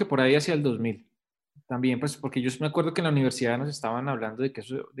calculo que por ahí hacia el 2000. También, pues, porque yo me acuerdo que en la universidad nos estaban hablando de que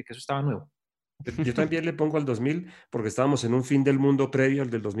eso estaba nuevo. Yo también le pongo al 2000 porque estábamos en un fin del mundo previo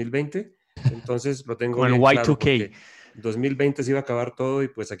al del 2020, entonces lo tengo Como el bien claro Y2K. porque 2020 se iba a acabar todo y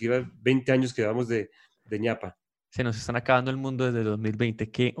pues aquí va 20 años que llevamos de ñapa. Se nos están acabando el mundo desde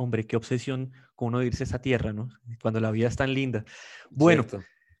 2020. Qué, hombre, qué obsesión con uno de irse a esa tierra, ¿no? Cuando la vida es tan linda. Bueno, Cierto.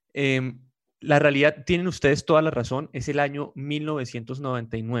 em, la realidad, tienen ustedes toda la razón, es el año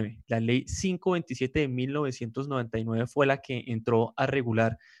 1999. La ley 527 de 1999 fue la que entró a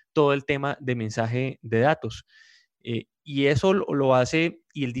regular todo el tema de mensaje de datos. Y eso lo hace,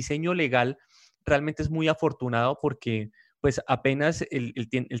 y el diseño legal realmente es muy afortunado porque pues apenas el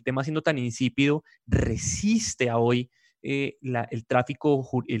tema siendo tan insípido, resiste a hoy el tráfico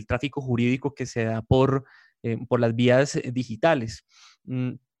jurídico que se da por las vías digitales.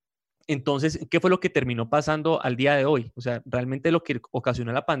 Entonces, ¿qué fue lo que terminó pasando al día de hoy? O sea, realmente lo que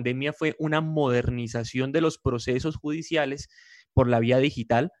ocasionó la pandemia fue una modernización de los procesos judiciales por la vía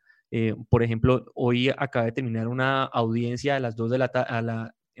digital. Por ejemplo, hoy acaba de terminar una audiencia a las 2 de la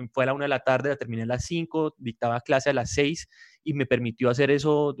tarde, fue a la 1 de la tarde, la terminé a las 5, dictaba clase a las 6 y me permitió hacer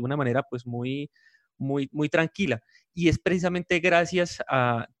eso de una manera pues muy tranquila. Y es precisamente gracias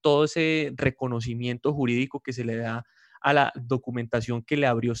a todo ese reconocimiento jurídico que se le da a la documentación que le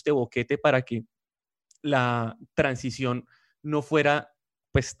abrió este boquete para que la transición no fuera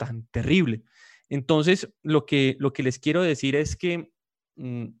pues tan terrible. Entonces, lo que les quiero decir es que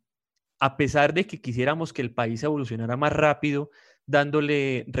a pesar de que quisiéramos que el país evolucionara más rápido,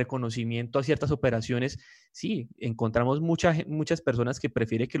 dándole reconocimiento a ciertas operaciones, sí, encontramos muchas personas que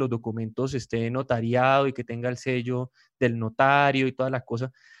prefieren que los documentos estén notariados y que tenga el sello del notario y toda la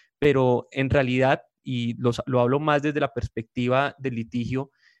cosa, pero en realidad, y lo hablo más desde la perspectiva del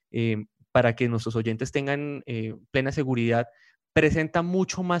litigio, para que nuestros oyentes tengan plena seguridad, presenta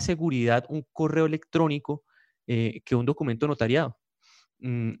mucho más seguridad un correo electrónico que un documento notariado.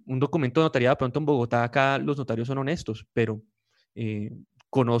 Un documento notariado, de pronto en Bogotá, acá los notarios son honestos, pero eh,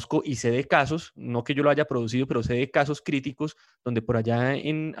 conozco y sé de casos, no que yo lo haya producido, pero sé de casos críticos donde por allá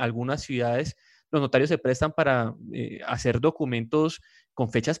en algunas ciudades los notarios se prestan para hacer documentos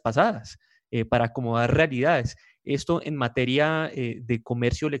con fechas pasadas, para acomodar realidades. Esto en materia de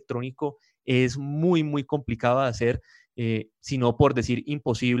comercio electrónico es muy complicado de hacer, si no por decir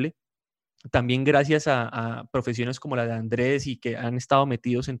imposible. También gracias a profesiones como la de Andrés y que han estado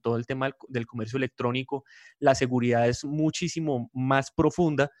metidos en todo el tema del comercio electrónico, la seguridad es muchísimo más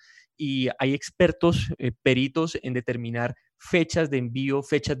profunda y hay expertos, peritos en determinar fechas de envío,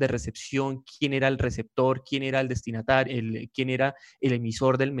 fechas de recepción, quién era el receptor, quién era el destinatario, quién era el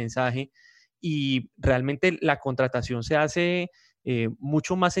emisor del mensaje. Y realmente la contratación se hace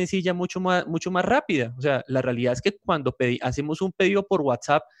mucho más sencilla, mucho más rápida. O sea, la realidad es que cuando hacemos un pedido por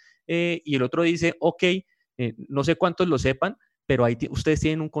WhatsApp, y el otro dice, ok, no sé cuántos lo sepan, pero ahí ustedes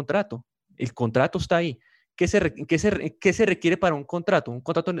tienen un contrato. El contrato está ahí. ¿Qué se requiere para un contrato? Un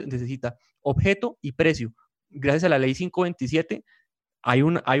contrato necesita objeto y precio. Gracias a la ley 527 hay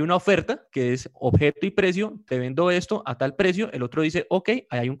una oferta que es objeto y precio, te vendo esto a tal precio, el otro dice, ok, ahí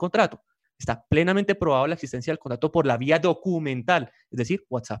hay un contrato. Está plenamente probado la existencia del contrato por la vía documental, es decir,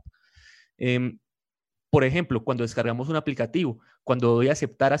 WhatsApp. Eh, por ejemplo, cuando descargamos un aplicativo, cuando doy a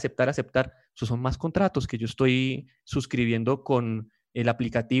aceptar, esos son más contratos que yo estoy suscribiendo con el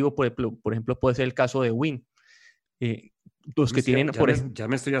aplicativo. Por ejemplo, puede ser el caso de Win. Los que tienen, Ya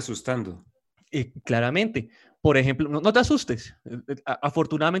me estoy asustando. claramente, por ejemplo, no te asustes.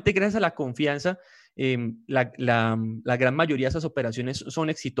 Afortunadamente, gracias a la confianza, la gran mayoría de esas operaciones son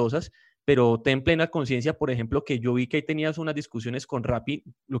exitosas, pero ten plena conciencia, por ejemplo, que yo vi que ahí tenías unas discusiones con Rappi,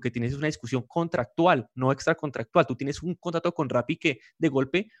 lo que tienes es una discusión contractual, no extracontractual. Tú tienes un contrato con Rappi que de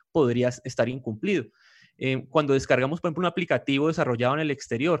golpe podrías estar incumplido. Cuando descargamos, por ejemplo, un aplicativo desarrollado en el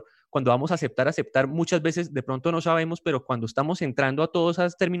exterior, cuando vamos a aceptar, muchas veces de pronto no sabemos, pero cuando estamos entrando a todos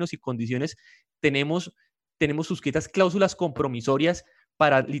esos términos y condiciones, tenemos suscritas cláusulas compromisorias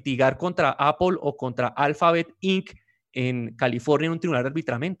para litigar contra Apple o contra Alphabet Inc. en California en un tribunal de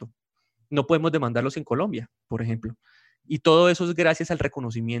arbitramiento. No podemos demandarlos en Colombia, por ejemplo. Y todo eso es gracias al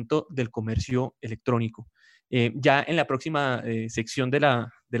reconocimiento del comercio electrónico. Ya en la próxima sección de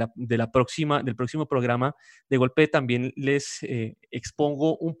del próximo programa, de golpe también les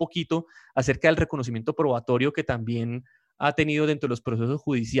expongo un poquito acerca del reconocimiento probatorio que también ha tenido dentro de los procesos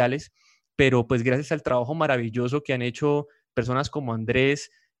judiciales, pero pues gracias al trabajo maravilloso que han hecho personas como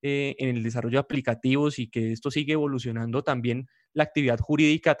Andrés en el desarrollo de aplicativos y que esto sigue evolucionando, también la actividad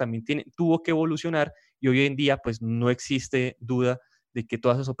jurídica también tuvo que evolucionar y hoy en día pues no existe duda de que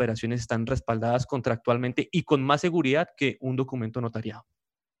todas esas operaciones están respaldadas contractualmente y con más seguridad que un documento notariado.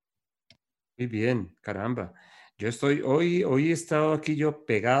 Muy bien, caramba. Hoy he estado aquí yo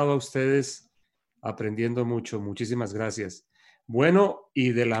pegado a ustedes aprendiendo mucho. Muchísimas gracias. Bueno,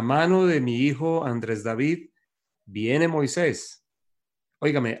 y de la mano de mi hijo Andrés David viene Moisés.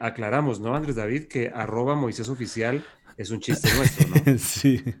 Óigame, aclaramos, ¿no, Andrés David? Que @MoisésOficial es un chiste nuestro, ¿no?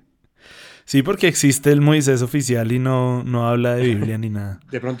 Sí. Sí, porque existe el Moisés oficial y no habla de Biblia ni nada.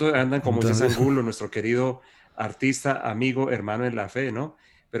 De pronto andan como Moisés Entonces, Angulo, nuestro querido artista, amigo, hermano en la fe, ¿no?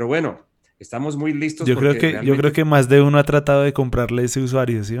 Pero bueno, estamos muy listos yo porque creo que más de uno ha tratado de comprarle ese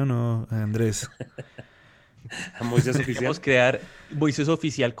usuario, ¿sí o no, Andrés? a Moisés Oficial. Deberíamos crear Moisés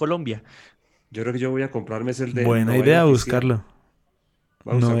Oficial Colombia. Yo creo que yo voy a comprarme el de Buena Noé idea Oficial. buscarlo.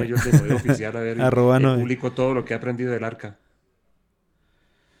 Voy a usarme yo el de Noé Oficial, a ver, @Noé. publico todo lo que he aprendido del arca.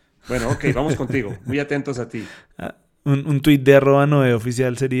 Bueno, ok, vamos contigo. Muy atentos a ti. Un tuit de @Noé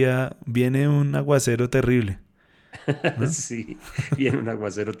oficial sería: viene un aguacero terrible, ¿no? Sí, viene un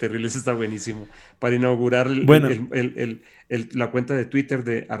aguacero terrible, eso está buenísimo. Para inaugurar la cuenta de Twitter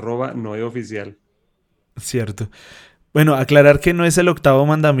de @NoéOficial. Cierto. Bueno, aclarar que no es el 8º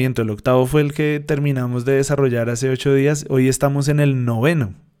mandamiento. El 8º fue el que terminamos de desarrollar hace 8 días. Hoy estamos en el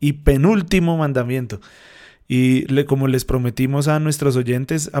 9º y penúltimo mandamiento. Y como les prometimos a nuestros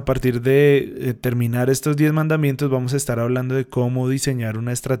oyentes, a partir de terminar estos 10 mandamientos vamos a estar hablando de cómo diseñar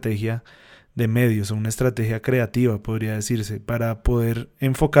una estrategia de medios o una estrategia creativa, podría decirse, para poder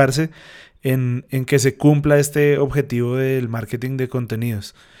enfocarse en que se cumpla este objetivo del marketing de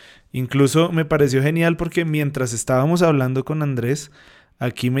contenidos. Incluso me pareció genial porque mientras estábamos hablando con Andrés,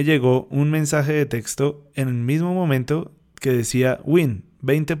 aquí me llegó un mensaje de texto en el mismo momento que decía: Win,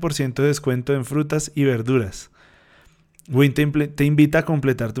 20% de descuento en frutas y verduras. Win te invita a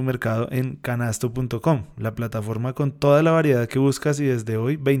completar tu mercado en canasto.com, la plataforma con toda la variedad que buscas, y desde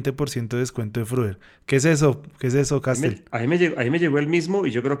hoy 20% de descuento de Fruver. ¿Qué es eso? ¿Qué es eso, Castel? Ahí me llegó el mismo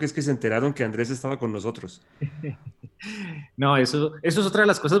y yo creo que es que se enteraron que Andrés estaba con nosotros. No, eso es otra de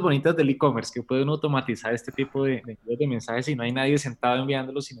las cosas bonitas del e-commerce, que puede uno automatizar este tipo de mensajes y no hay nadie sentado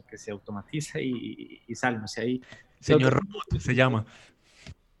enviándolos, sino que se automatiza y sale. No sé, ahí Señor Robot se llama.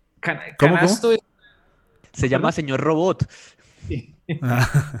 Canasto. ¿Cómo? Se llama Señor Robot.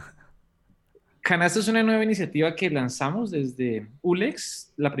 Canasto es una nueva iniciativa que lanzamos desde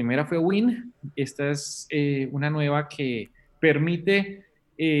ULEX. La primera fue Win. Esta es una nueva que permite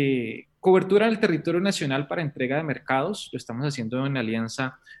cobertura en el territorio nacional para entrega de mercados. Lo estamos haciendo en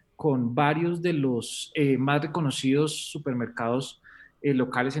alianza con varios de los más reconocidos supermercados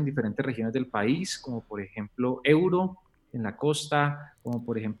locales en diferentes regiones del país, como por ejemplo Euro en la costa, como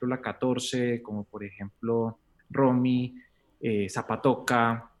por ejemplo la 14, como por ejemplo Romy,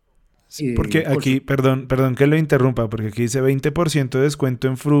 Zapatoca. Porque aquí, perdón que lo interrumpa, porque aquí dice 20% de descuento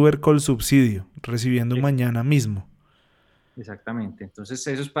en Fruver con subsidio, recibiendo mañana mismo. Exactamente. Entonces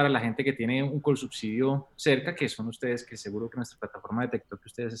eso es para la gente que tiene un colsubsidio cerca, que son ustedes, que seguro que nuestra plataforma detectó que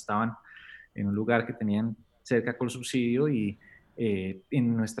ustedes estaban en un lugar que tenían cerca colsubsidio y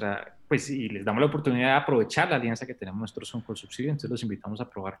en nuestra, pues, y les damos la oportunidad de aprovechar la alianza que tenemos nosotros con colsubsidio. Entonces los invitamos a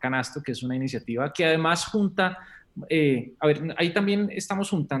probar Canasto, que es una iniciativa que además junta, ahí también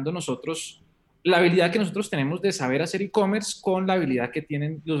estamos juntando nosotros la habilidad que nosotros tenemos de saber hacer e-commerce con la habilidad que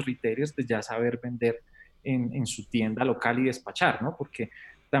tienen los retailers de ya saber vender en su tienda local y despachar, ¿no? Porque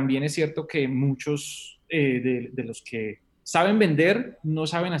también es cierto que muchos de los que saben vender no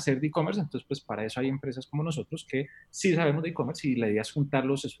saben hacer de e-commerce, entonces pues para eso hay empresas como nosotros que sí sabemos de e-commerce y la idea es juntar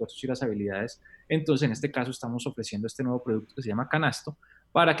los esfuerzos y las habilidades. Entonces en este caso estamos ofreciendo este nuevo producto que se llama Canasto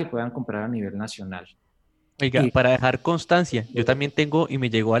para que puedan comprar a nivel nacional. Oiga, para dejar constancia, yo también tengo y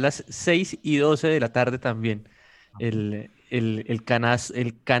me llegó a las 6:12 de la tarde también el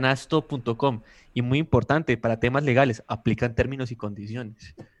canasto.com. Y muy importante, para temas legales, aplican términos y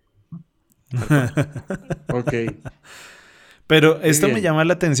condiciones. Ok. Pero esto me llama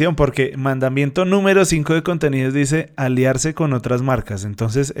la atención porque mandamiento número 5 de contenidos dice aliarse con otras marcas.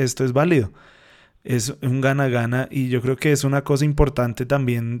 Entonces esto es válido. Es un gana-gana y yo creo que es una cosa importante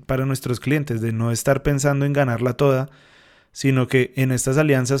también para nuestros clientes, de no estar pensando en ganarla toda, sino que en estas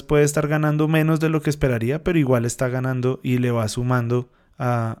alianzas puede estar ganando menos de lo que esperaría, pero igual está ganando y le va sumando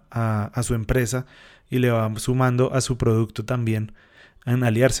a su empresa y le va sumando a su producto también en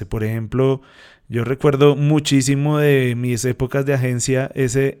aliarse. Por ejemplo, yo recuerdo muchísimo de mis épocas de agencia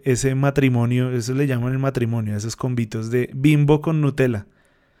ese matrimonio, eso le llaman el matrimonio, esos convitos de Bimbo con Nutella.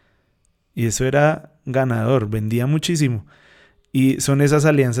 Y eso era ganador, vendía muchísimo. Y son esas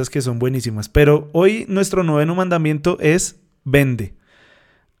alianzas que son buenísimas. Pero hoy nuestro 9º mandamiento es vende.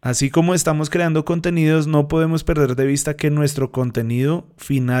 Así como estamos creando contenidos, no podemos perder de vista que nuestro contenido,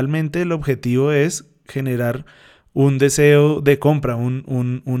 finalmente el objetivo es generar un deseo de compra,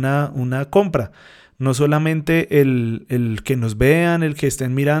 una compra. No solamente el que nos vean, el que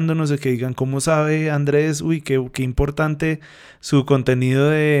estén mirándonos, el que digan, ¿cómo sabe Andrés? Uy, qué importante su contenido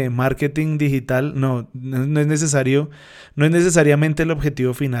de marketing digital. No es necesario, no es necesariamente el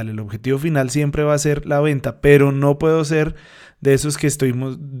objetivo final. El objetivo final siempre va a ser la venta, pero no puedo ser de esos que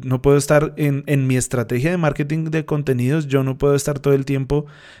no puedo estar en mi estrategia de marketing de contenidos, yo no puedo estar todo el tiempo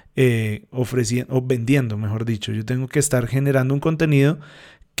ofreciendo o vendiendo, mejor dicho. Yo tengo que estar generando un contenido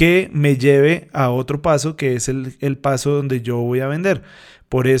que me lleve a otro paso, que es el paso donde yo voy a vender.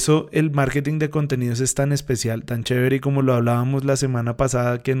 Por eso el marketing de contenidos es tan especial, tan chévere, y como lo hablábamos la semana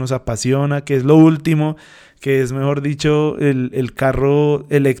pasada, que nos apasiona, que es lo último, que es, mejor dicho, el carro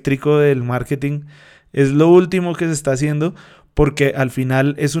eléctrico del marketing, es lo último que se está haciendo, porque al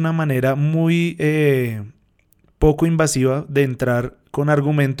final es una manera muy poco invasiva de entrar con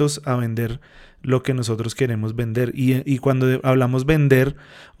argumentos a vender lo que nosotros queremos vender. Y cuando hablamos vender,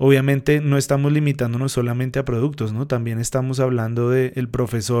 obviamente no estamos limitándonos solamente a productos, ¿no? También estamos hablando del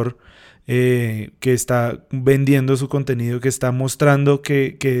profesor que está vendiendo su contenido, que está mostrando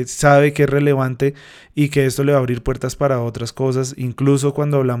que sabe que es relevante y que esto le va a abrir puertas para otras cosas. Incluso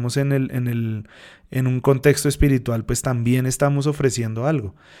cuando hablamos en un contexto espiritual, pues también estamos ofreciendo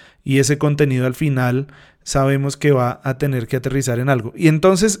algo. Y ese contenido al final sabemos que va a tener que aterrizar en algo. Y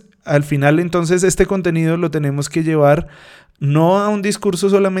entonces, al final, este contenido lo tenemos que llevar no a un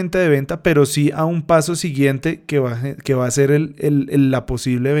discurso solamente de venta, pero sí a un paso siguiente que va a ser la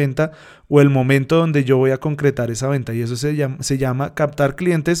posible venta o el momento donde yo voy a concretar esa venta. Y eso se llama captar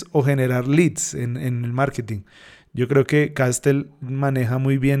clientes o generar leads en el marketing. Yo creo que Castel maneja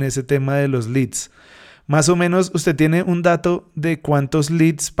muy bien ese tema de los leads. Más o menos, ¿usted tiene un dato de cuántos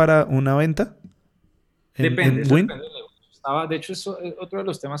leads para una venta? Depende del negocio. De hecho, eso es otro de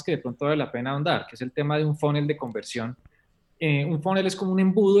los temas que de pronto vale la pena ahondar, que es el tema de un funnel de conversión. Un funnel es como un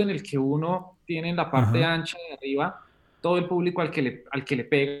embudo en el que uno tiene en la parte ancha de arriba todo el público al que le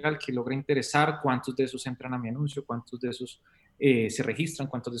pega, al que logra interesar, cuántos de esos entran a mi anuncio, cuántos de esos se registran,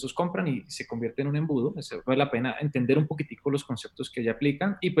 cuántos de esos compran y se convierte en un embudo. Vale la pena entender un poquitico los conceptos que ya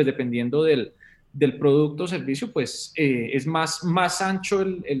aplican y pues dependiendo del producto o servicio, pues es más ancho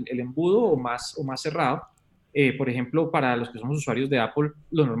el embudo o más cerrado. Por ejemplo, para los que somos usuarios de Apple,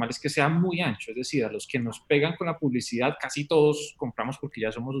 lo normal es que sea muy ancho, es decir, a los que nos pegan con la publicidad, casi todos compramos porque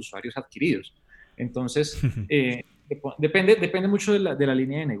ya somos usuarios adquiridos. Entonces, depende mucho de la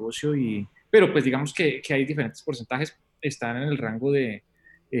línea de negocio, pero pues digamos que hay diferentes porcentajes, están en el rango de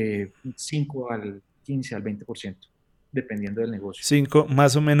 5 al 15 al 20%. Dependiendo del negocio. 5,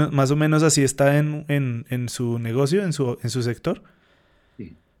 más o menos así está en su negocio, en su sector.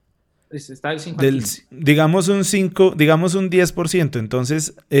 Sí. Está del 5 al 15. Digamos un 10%.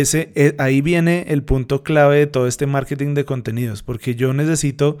 Entonces, ahí viene el punto clave de todo este marketing de contenidos, porque yo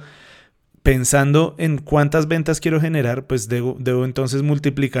necesito, pensando en cuántas ventas quiero generar, pues debo entonces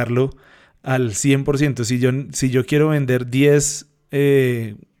multiplicarlo al 100%. Si yo quiero vender 10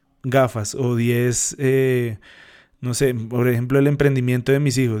 gafas o 10... no sé, por ejemplo, el emprendimiento de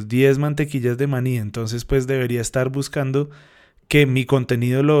mis hijos, 10 mantequillas de maní, entonces pues debería estar buscando que mi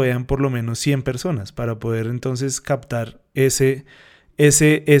contenido lo vean por lo menos 100 personas para poder entonces captar ese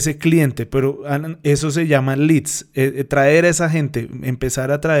cliente, pero eso se llama leads, traer a esa gente,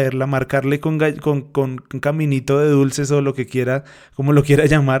 empezar a traerla, marcarle con un caminito de dulces o lo que quiera, como lo quiera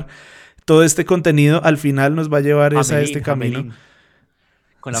llamar, todo este contenido al final nos va a llevar a este camino.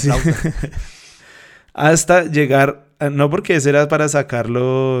 Con la flauta. Hasta llegar, no, porque ese era para sacar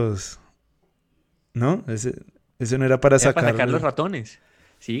los, ¿no? Ese no era para sacar los ratones.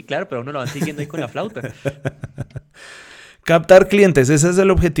 Sí, claro, pero uno lo van siguiendo ahí con la flauta. Captar clientes, ese es el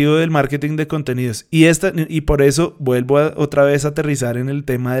objetivo del marketing de contenidos. Y por eso vuelvo otra vez a aterrizar en el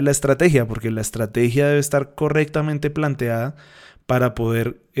tema de la estrategia, porque la estrategia debe estar correctamente planteada para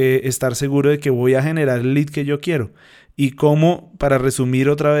poder estar seguro de que voy a generar el lead que yo quiero. Y cómo, para resumir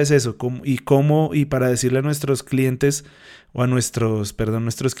otra vez eso, y para decirle a nuestros clientes, o a nuestros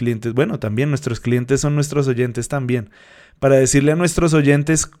clientes, bueno, también nuestros clientes son nuestros oyentes también, para decirle a nuestros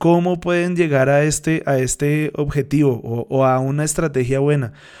oyentes cómo pueden llegar a este objetivo o a una estrategia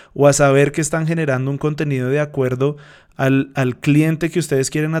buena, o a saber que están generando un contenido de acuerdo al cliente que ustedes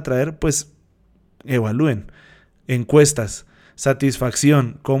quieren atraer, pues evalúen. Encuestas,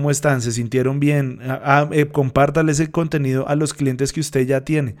 satisfacción, ¿cómo están? ¿Se sintieron bien? Compártale ese contenido a los clientes que usted ya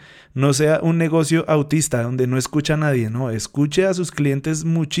tiene. No sea un negocio autista donde no escucha a nadie, no, escuche a sus clientes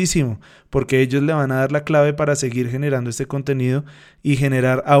muchísimo, porque ellos le van a dar la clave para seguir generando este contenido y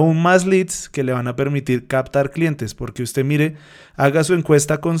generar aún más leads que le van a permitir captar clientes, porque usted mire, haga su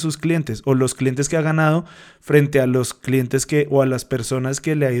encuesta con sus clientes o los clientes que ha ganado frente a los clientes o a las personas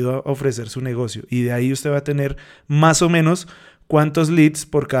que le ha ido a ofrecer su negocio, y de ahí usted va a tener más o menos cuántos leads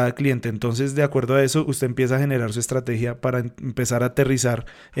por cada cliente. Entonces, de acuerdo a eso, usted empieza a generar su estrategia para empezar a aterrizar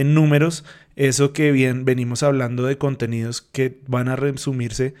en números eso que bien venimos hablando de contenidos que van a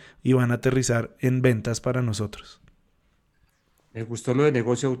resumirse y van a aterrizar en ventas para nosotros. Me gustó lo de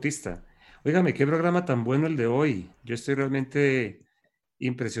negocio autista. Óigame, qué programa tan bueno el de hoy. Yo estoy realmente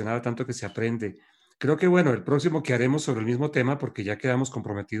impresionado tanto que se aprende. Creo que, bueno, el próximo que haremos sobre el mismo tema, porque ya quedamos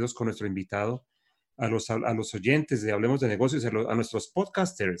comprometidos con nuestro invitado, a los oyentes de Hablemos de Negocios, a nuestros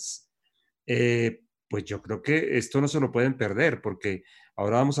podcasters, pues yo creo que esto no se lo pueden perder, porque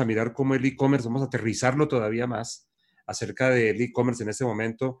ahora vamos a mirar cómo el e-commerce, vamos a aterrizarlo todavía más acerca del e-commerce en este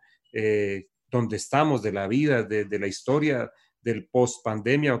momento, donde estamos, de la vida, de la historia, del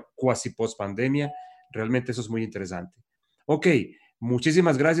post-pandemia o cuasi post-pandemia. Realmente eso es muy interesante. Ok,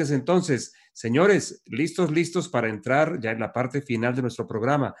 muchísimas gracias entonces. Señores, listos para entrar ya en la parte final de nuestro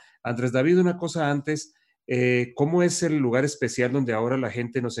programa. Andrés David, una cosa antes, ¿cómo es el lugar especial donde ahora la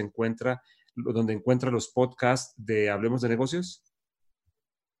gente nos encuentra, donde encuentra los podcasts de Hablemos de Negocios?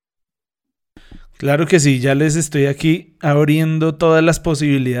 Claro que sí, ya les estoy aquí abriendo todas las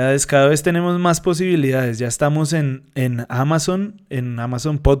posibilidades. Cada vez tenemos más posibilidades. Ya estamos en Amazon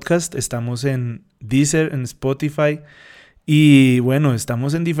Podcast, estamos en Deezer, en Spotify. Y bueno,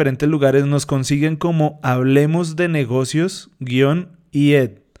 estamos en diferentes lugares. Nos consiguen como Hablemos de Negocios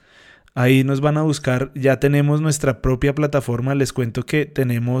 _IED. Ahí nos van a buscar. Ya tenemos nuestra propia plataforma. Les cuento que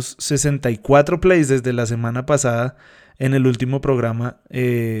tenemos 64 plays desde la semana pasada en el último programa,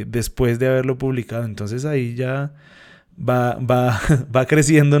 después de haberlo publicado. Entonces ahí ya va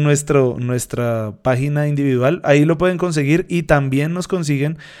creciendo nuestra página individual. Ahí lo pueden conseguir, y también nos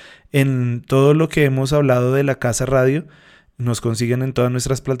consiguen en todo lo que hemos hablado de la Casa Radio. Nos consiguen en todas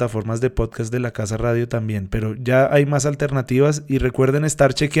nuestras plataformas de podcast de la Casa Radio también, pero ya hay más alternativas, y recuerden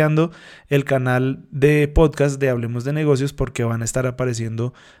estar chequeando el canal de podcast de Hablemos de Negocios, porque van a estar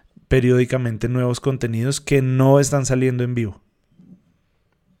apareciendo periódicamente nuevos contenidos que no están saliendo en vivo.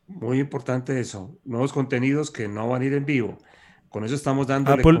 Muy importante eso, nuevos contenidos que no van a ir en vivo. Con eso estamos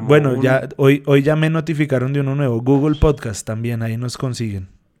dándole Apple, como bueno, ya hoy ya me notificaron de uno nuevo, Google Podcast también, ahí nos consiguen.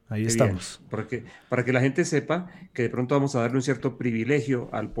 Ahí estamos. Bien, para que la gente sepa que de pronto vamos a darle un cierto privilegio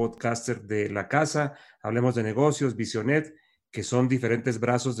al podcaster de la casa, Hablemos de Negocios, Visionet, que son diferentes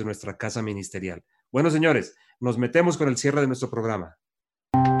brazos de nuestra casa ministerial. Bueno, señores, nos metemos con el cierre de nuestro programa.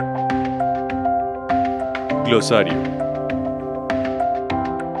 Glosario.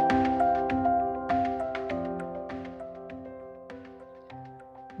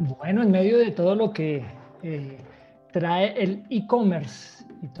 Bueno, en medio de todo lo que trae el e-commerce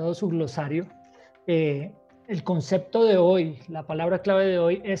y todo su glosario, el concepto de hoy, la palabra clave de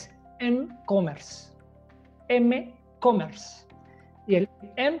hoy es m-commerce. M-commerce. Y el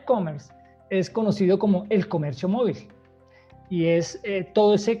m-commerce es conocido como el comercio móvil. Y es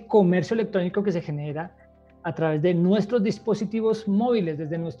todo ese comercio electrónico que se genera a través de nuestros dispositivos móviles,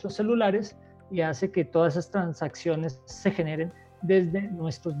 desde nuestros celulares, y hace que todas esas transacciones se generen desde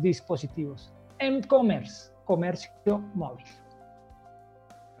nuestros dispositivos. M-commerce, comercio móvil.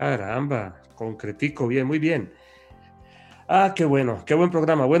 Caramba, concretico, bien, muy bien. Ah, qué bueno, qué buen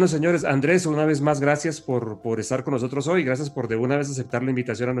programa. Bueno, señores, Andrés, una vez más, gracias por estar con nosotros hoy. Gracias por de una vez aceptar la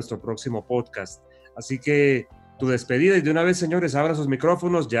invitación a nuestro próximo podcast. Así que tu despedida, y de una vez, señores, abran sus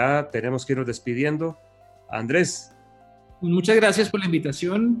micrófonos, ya tenemos que irnos despidiendo. Andrés. Muchas gracias por la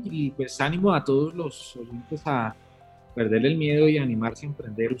invitación, y pues ánimo a todos los oyentes a perderle el miedo y animarse a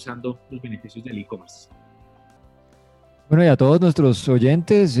emprender usando los beneficios del e-commerce. Bueno, y a todos nuestros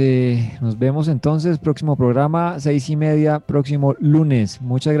oyentes, nos vemos entonces, próximo programa, 6:30, próximo lunes.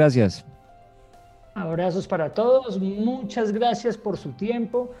 Muchas gracias. Abrazos para todos, muchas gracias por su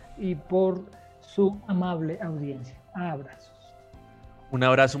tiempo y por su amable audiencia. Abrazos. Un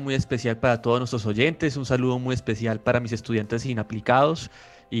abrazo muy especial para todos nuestros oyentes, un saludo muy especial para mis estudiantes inaplicados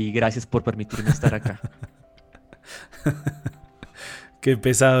y gracias por permitirme estar acá. Qué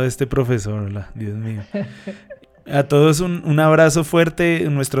pesado este profesor, Dios mío. A todos un abrazo fuerte,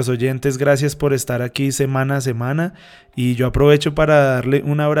 nuestros oyentes, gracias por estar aquí semana a semana, y yo aprovecho para darle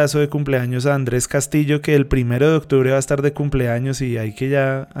un abrazo de cumpleaños a Andrés Castillo, que el 1 de octubre va a estar de cumpleaños y hay que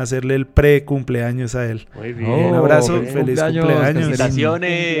ya hacerle el pre-cumpleaños a él. Muy bien. Un abrazo, feliz cumpleaños.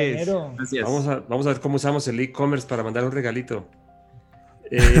 Felicitaciones. Gracias. Vamos a ver cómo usamos el e-commerce para mandar un regalito.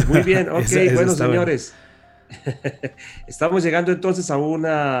 Muy bien, ok, Eso bueno, está señores. Estamos llegando entonces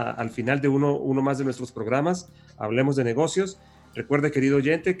al final de uno más de nuestros programas. Hablemos de negocios. Recuerde, querido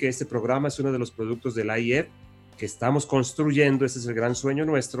oyente, que este programa es uno de los productos del AIEP que estamos construyendo. Ese es el gran sueño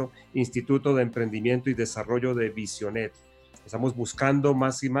nuestro, Instituto de Emprendimiento y Desarrollo de Visionet. Estamos buscando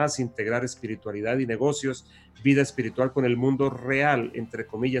más y más integrar espiritualidad y negocios, vida espiritual con el mundo real, entre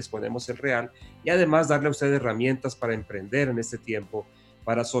comillas ponemos el real, y además darle a usted herramientas para emprender en este tiempo,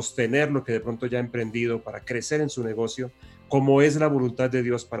 para sostener lo que de pronto ya ha emprendido, para crecer en su negocio, como es la voluntad de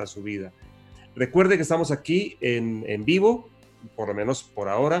Dios para su vida. Recuerde que estamos aquí en vivo, por lo menos por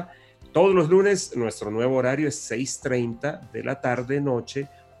ahora, todos los lunes. Nuestro nuevo horario es 6:30 de la tarde, noche,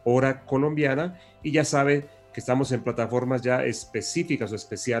 hora colombiana, y ya sabe que estamos en plataformas ya específicas o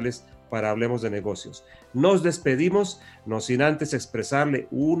especiales para Hablemos de Negocios. Nos despedimos, no sin antes expresarle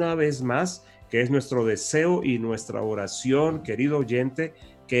una vez más que es nuestro deseo y nuestra oración, querido oyente,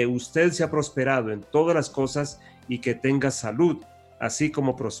 que usted sea prosperado en todas las cosas y que tenga salud, así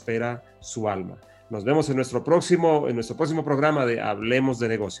como prospera su alma. Nos vemos en nuestro próximo programa de Hablemos de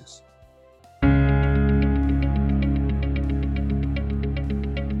Negocios.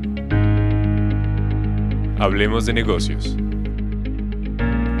 Hablemos de Negocios.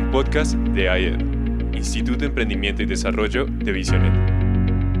 Un podcast de AIED, Instituto de Emprendimiento y Desarrollo de Visionet.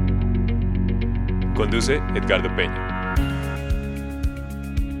 Conduce Edgardo Peña.